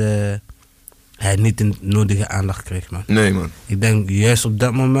 dat hij niet de nodige aandacht kreeg, man. Nee, man. Ik denk juist op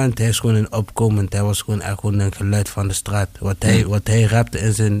dat moment, hij is gewoon een opkomend. Hij was gewoon echt gewoon een geluid van de straat. Wat hij rapte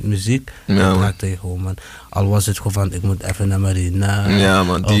in zijn muziek, dat raakte hij gewoon, man. Al was het gewoon van, ik moet even naar Marina. Ja,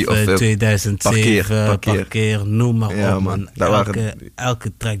 man. Die of 2007, parkeer, noem maar ja, op, man.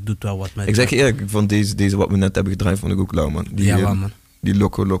 Elke track doet wel wat met. Ik zeg je eerlijk, van deze wat we net hebben gedraaid, vond ik ook lauw, man. Man. Die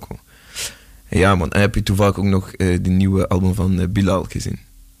Loco. Ja, man. En heb je toevallig ook nog die nieuwe album van Bilal gezien?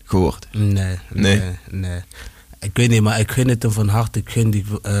 Gehoord? Nee. Ik weet niet, maar ik gun het hem van harte. Ik gun die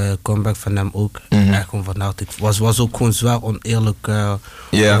comeback van hem ook. Echt gewoon van harte. Het was ook gewoon zwaar oneerlijk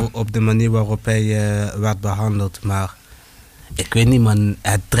op de manier waarop hij werd behandeld. Maar ik weet niet, man.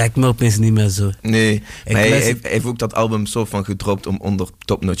 Het trekt me opeens niet meer zo. Nee, maar hij heeft ook dat album zo van gedropt om onder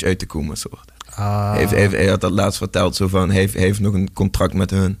Top Notch uit te komen. Soort. Hij had dat laatst verteld, zo van, hij heeft nog een contract met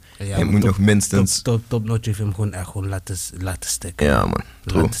hun. Ja, hij moet nog minstens... Top Notch heeft hem gewoon echt gewoon laten stikken. Ja, man.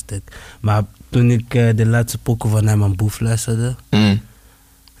 Laten stikken. Maar toen ik de laatste pokken van hem aan Boef luisterde...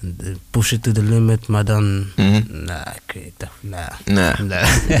 Push it to the limit, maar dan... ik weet toch,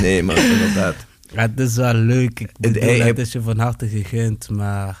 Nee, maar inderdaad. Ja, het is wel leuk. Ik bedoel, het is je van harte gegund,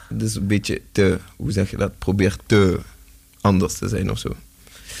 maar... Het is een beetje te... Hoe zeg je dat? Probeer te anders te zijn of zo.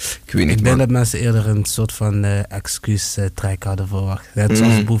 Ik weet niet, ik denk dat mensen eerder een soort van excuus-track hadden verwacht. Net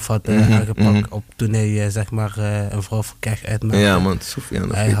zoals Boef had aangepakt op toen hij zeg maar een vrouw voor kech uitmaakte. Ja man,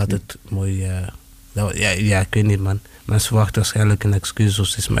 Sofiane. Hij had het mooi... ja, ik weet niet man. Mensen verwachten waarschijnlijk een excuus.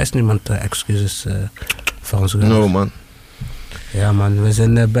 Dus is meest niemand excuses voor ons gedaan. No man. Ja man, we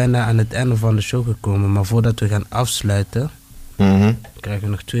zijn bijna aan het einde van de show gekomen. Maar voordat we gaan afsluiten, krijgen we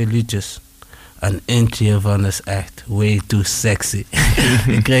nog 2 liedjes. En eentje hiervan is echt way too sexy.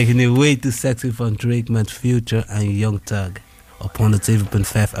 We krijgen nu Way Too Sexy van Drake met Future en Young Thug. Op 107.5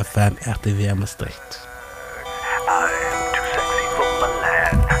 FM RTVM Maastricht.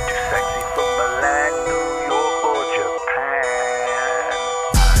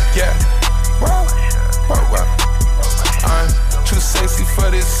 Sexy for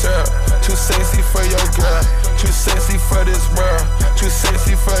this girl, too sexy for your girl, too sexy for this world, too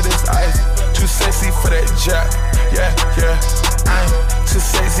sexy for this ice, too sexy for that jack, yeah, I'm too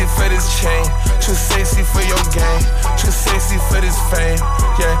sexy for this chain, too sexy for your game, too sexy for this fame,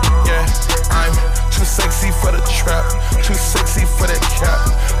 yeah, I'm too sexy for the trap, too sexy for that cap,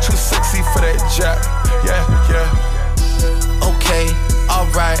 too sexy for that jack, yeah. Okay,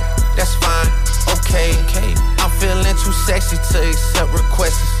 alright, that's fine, okay. I'm feeling too sexy to accept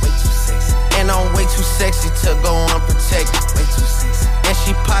requests. Way too sexy. And I'm way too sexy to go unprotected. Way too sexy. And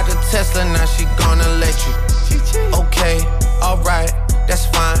she popped a Tesla, now she gonna let you. Okay, alright, that's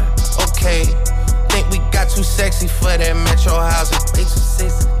fine, okay. Think we got too sexy for that metro housing. Way too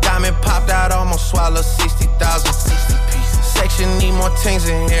sexy. Diamond popped out, almost swallowed 60,000. 60 pieces. Section need more things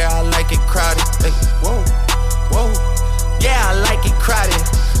in here, I like it crowded. Hey, whoa. Yeah, I like it crowded.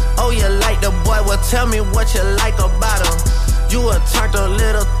 Oh, you like the boy? Well, tell me what you like about him. You a turned a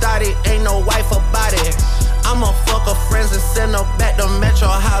little thotty, ain't no wife about it. I'ma fuck her friends and send her back to Metro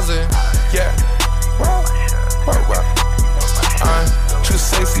housing. Yeah. I'm too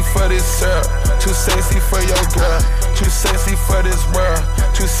sexy for this girl, too sexy for your girl, too sexy for this world,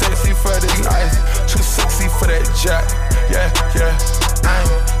 too sexy for this ice, too sexy for that jack, yeah. I'm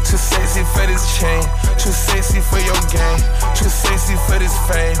too sexy for this chain, too sexy for your game, too sexy for this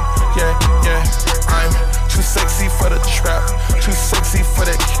fame, yeah. I'm too sexy for the trap, too sexy for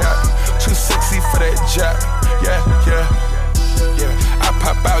that cap, too sexy for that jack, yeah. I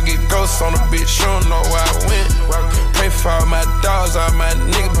pop out, get ghosts on a bitch, you don't know where I went. Pray for all my dogs, all my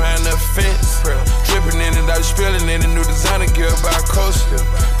niggas behind the fence. Dripping in it, I was spilling in it, new designer gear by coaster.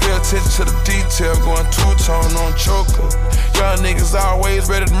 Pay attention to the detail, going two-tone on choker. Young niggas always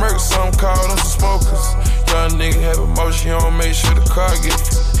ready to murk, some call them some smokers. Young nigga have emotion, you don't make sure the car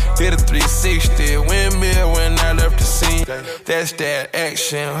gets hit a 360, windmill when I left the scene. That's that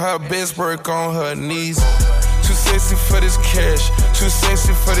action, her best work on her knees. Too sexy for this cash, too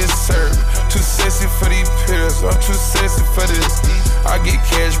sexy for this serve, too sexy for these pills, I'm too sexy for this. I get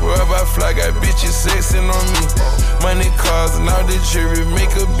cash wherever I fly, got bitches sexing on me. Money, cars, and all the jewelry,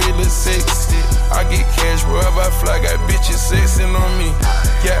 make a bill of sexy. I get cash wherever I fly, got bitches sexing on me.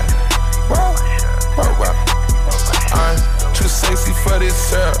 Yeah, wow. I'm too sexy for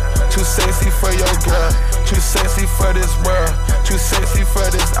this girl, too sexy for your girl, too sexy for this world, too sexy for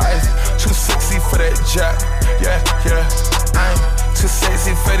this ice, too sexy for that jack, yeah. I'm too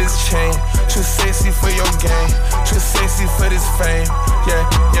sexy for this chain, too sexy for your game, too sexy for this fame, yeah.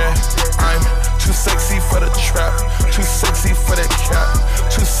 I'm too sexy for the trap, too sexy for that cap,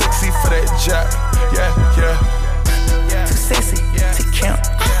 too sexy for that jack, yeah. Too sexy to count,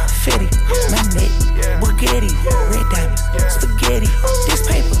 fitty, my neck, Bugatti, red diamonds, spaghetti, this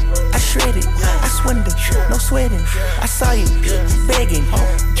paper, I shred it, I swindle, no sweating, I saw you begging,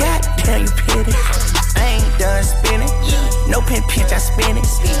 goddamn you petty, I ain't done spinning, no pin pinch, I spin it,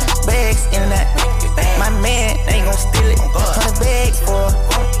 bags in that, my man ain't gon' steal it, 100 bags for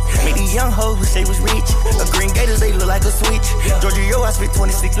me, these young hoes wish they was rich, a green gators they look like a switch, Georgia Yo I spit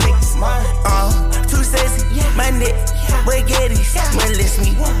 26 licks, too sexy, my neck, Bugattis, molest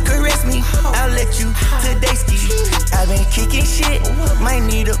me, caress me, I'll let you today ski. I've been kicking shit, might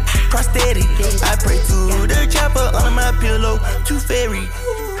need a prosthetic. I pray to the chopper under my pillow, too fairy.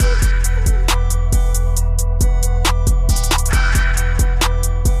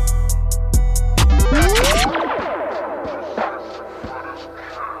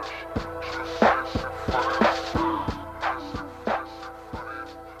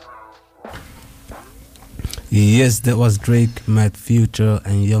 Yes, that was Drake met Future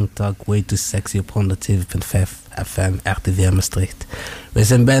en Young Thug, Way Too Sexy op 107.5 FM RTV Maastricht. We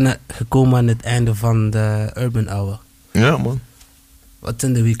zijn bijna gekomen aan het einde van de Urban Hour. Ja, man. Wat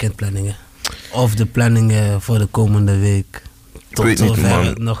zijn de weekendplanningen? Of de planningen voor de komende week? Tot weet niet, zover man.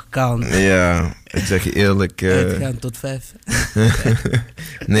 het nog kan. Ja, ik zeg je eerlijk. Uitgaan tot 5.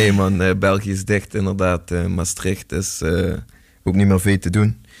 Nee, man, België is dicht inderdaad. Maastricht is ook niet meer veel te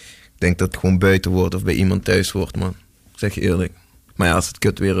doen. Ik denk dat het gewoon buiten wordt of bij iemand thuis wordt, man. Ik zeg je eerlijk. Maar ja, als het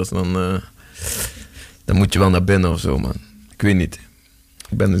kut weer is, dan moet je wel naar binnen of zo, man. Ik weet niet.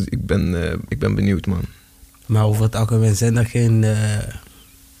 Ik ben benieuwd, man. Maar over het algemeen zijn er geen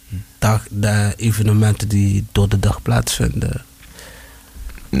de evenementen die door de dag plaatsvinden.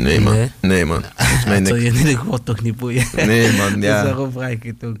 Nee, man. Nee, man. Volgens mij Dat zal je niks. in ieder geval toch niet boeien. Nee, man, ja. Dus daarom vraag ik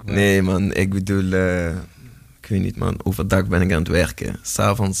het ook, man. Nee, man. Ik bedoel, ik weet niet, man. Overdag ben ik aan het werken.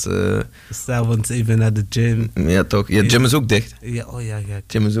 S'avonds... S'avonds even naar de gym. Ja, toch. Ja, gym is ook dicht. Ja, oh ja, ja.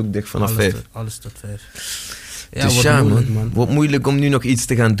 Gym is ook dicht vanaf 5. Alles tot 5. Ja, Dus wordt ja, moeilijk, man. Wordt moeilijk om nu nog iets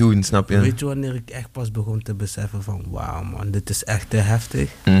te gaan doen, snap je? Weet je wanneer ik echt pas begon te beseffen van... Wauw, man, dit is echt te heftig.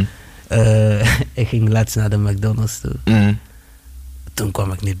 Ik ging laatst naar de McDonald's toe. Toen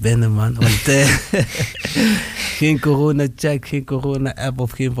kwam ik niet binnen, man. Want geen corona-check, geen corona-app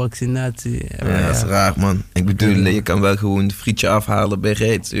of geen vaccinatie. Ja, dat is raar, man. Ik bedoel, je kan wel gewoon een frietje afhalen bij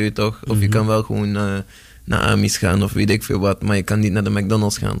Rijts, weet je toch? Of je kan wel gewoon naar Amis gaan of weet ik veel wat. Maar je kan niet naar de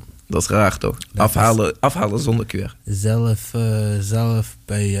McDonald's gaan. Dat is raar, toch? Afhalen zonder QR. Zelf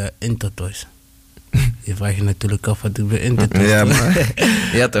bij Intertoys. Je vraagt je natuurlijk af wat ik bij Intertoys ja, doe. maar,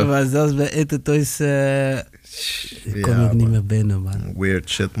 ja, toch? Maar zelfs bij Intertoys kom ik niet meer binnen, man. Weird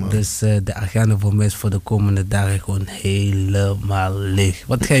shit, man. Dus de agenda voor mij is voor de komende dagen gewoon helemaal leeg.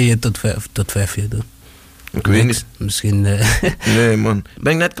 Wat ga je tot 5 uur doen? Ik weet niet. Misschien... Nee, man.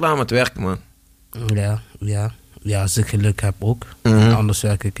 Ben ik net klaar met werken, man. Ja, als ik geluk heb ook. Anders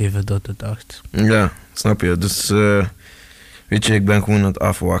werk ik even tot het 8. Ja, snap je. Dus, weet je, ik ben gewoon aan het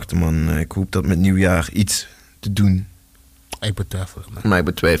afwachten, man. Ik hoop dat met nieuwjaar iets te doen. Ik betwijfel het, man. Maar ik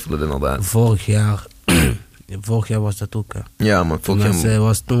betwijfel het inderdaad. Vorig jaar was dat ook, hè. Ja, man. Toen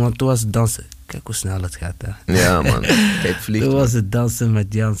was het dansen. Kijk hoe snel het gaat, hè. Ja, man. Kijk, vliegt. Toen was het dansen met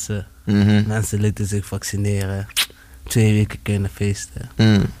Jansen. Mensen lieten zich vaccineren. 2 weken kunnen feesten.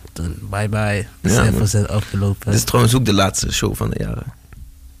 Toen, bye bye. De cijfers zijn afgelopen. Dit is trouwens ook de laatste show van de jaren.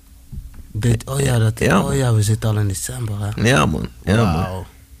 Oh ja, we zitten al in december, hè. Ja, man. Ja, man.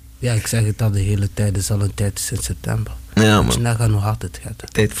 Ja, ik zeg het al de hele tijd. Het is al een tijd sinds september. Ja, man. Dus nagaan hoe hard het gaat. De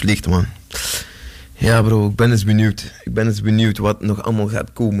tijd vliegt, man. Ja, bro, ik ben eens benieuwd. Ik ben eens benieuwd wat nog allemaal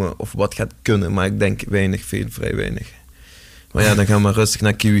gaat komen of wat gaat kunnen. Maar ik denk vrij weinig. Maar ja, dan gaan we maar rustig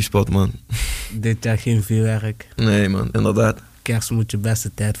naar Kiwi Spot, man. Dit jaar geen vuurwerk. Nee, man, inderdaad. Kerst moet je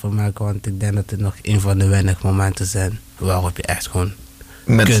beste tijd voor maken, want ik denk dat het nog een van de weinige momenten zijn waarop je echt gewoon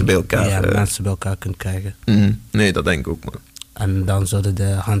mensen bij elkaar kunt krijgen. Nee, dat denk ik ook, man. En dan zullen de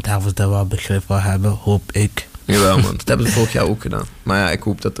handhavers daar wel begrip voor hebben, hoop ik. Jawel, man. Dat hebben ze vorig jaar ook gedaan. Maar ja, ik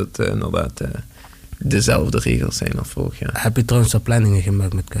hoop dat het inderdaad dezelfde regels zijn als vorig jaar. Heb je trouwens al planningen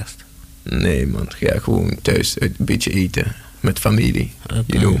gemaakt met kerst? Nee, man. Ja, gewoon thuis een beetje eten. Met familie.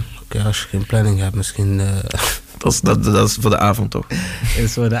 Oké, als je geen planning hebt, misschien... Dat is voor de avond, toch?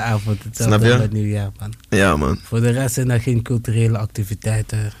 Is voor de avond. Hetzelfde met het nieuwjaar, man. Ja, man. Voor de rest zijn er geen culturele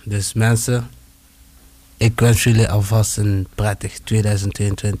activiteiten. Dus mensen, ik wens jullie alvast een prettig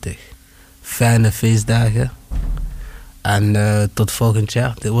 2022. Fijne feestdagen. En tot volgend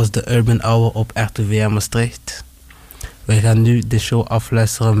jaar. Dit was de Urban Hour op RTV Maastricht. We gaan nu de show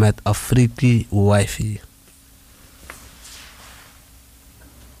afluisteren met Afriki Wifi.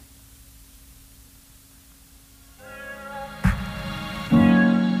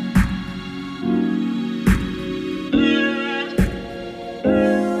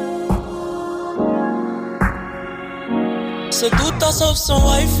 Ze doet alsof ze een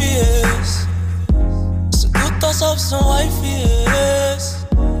wifi is. Ze doet alsof ze een wifi is.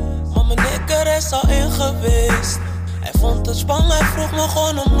 Maar mijn nikker is al in geweest. Hij vond het spannend, hij vroeg me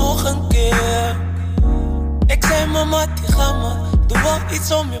gewoon om nog een keer. Ik zei mama, die ga maar. Doe wel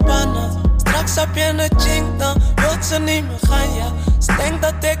iets om je bannen. Straks heb je een chink, dan wilt ze niet meer gaan, ja. Ze denkt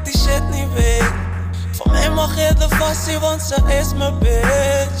dat ik die shit niet weet. Voor mij mag je de vastie, want ze is mijn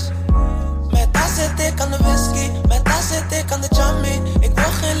bitch.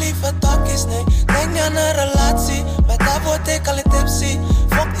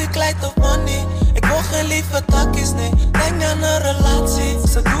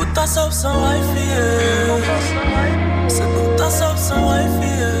 alsof ze wifi is. Ze doet alsof ze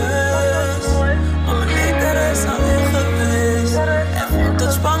wifi is. Maar mijn nigger is al in geweest. En vond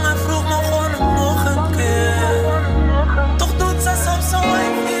het spannend en vroeg me gewoon nog een keer. Toch doet ze alsof ze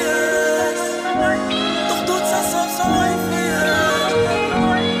wifi is. Toch doet ze alsof ze wifi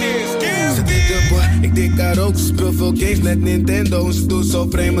is. Ze dikke boy, ik dik haar ook. Ze speelt veel games, net Nintendo. Ze doet zo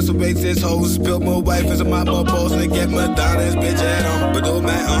vreemd, maar ze weet ze is ho. Ze speelt mijn wife en ze maakt me boos. En ik heb me daar eens bitch erom. Bedoel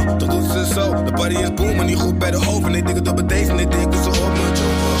mij toch doet ze zo. De party is boom, maar niet goed bij de hoofd. En ik dik het op het deze en ik dik het zo op mijn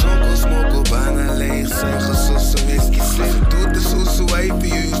jonko. Jonko, smokkel, bijna leeg. Zeggen sossen, whisky, slik. Doet de soese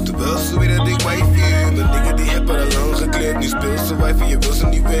wifey, used to wel zo weer dat ik wifey. Mijn dikke die heb er al lang gekleed. Nu speelt ze wifey, je wil ze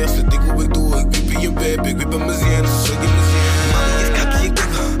niet weg. Ze dik hoe ik doe, ik wip in je bed. Ik wip in mijn zin, ze zit in mijn zin. Mami is kakkie, ik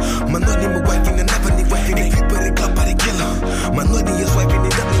dik haar. Maar nooit niet mijn wifey, en never niet wifey. Ik wip ik klap, maar ik kill haar. Maar nooit niet je wifey,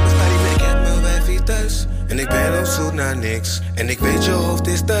 niet dat niet mijn stijl. Ik heb mijn wifey thuis. En ik ben op zoek naar niks. En ik weet je hoofd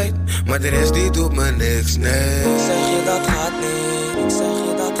is tijd. Maar de rest die doet me niks, nee. Ik zeg je dat gaat niet. Ik zeg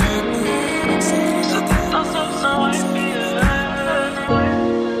je dat gaat niet. Ik zeg je dat gaat niet.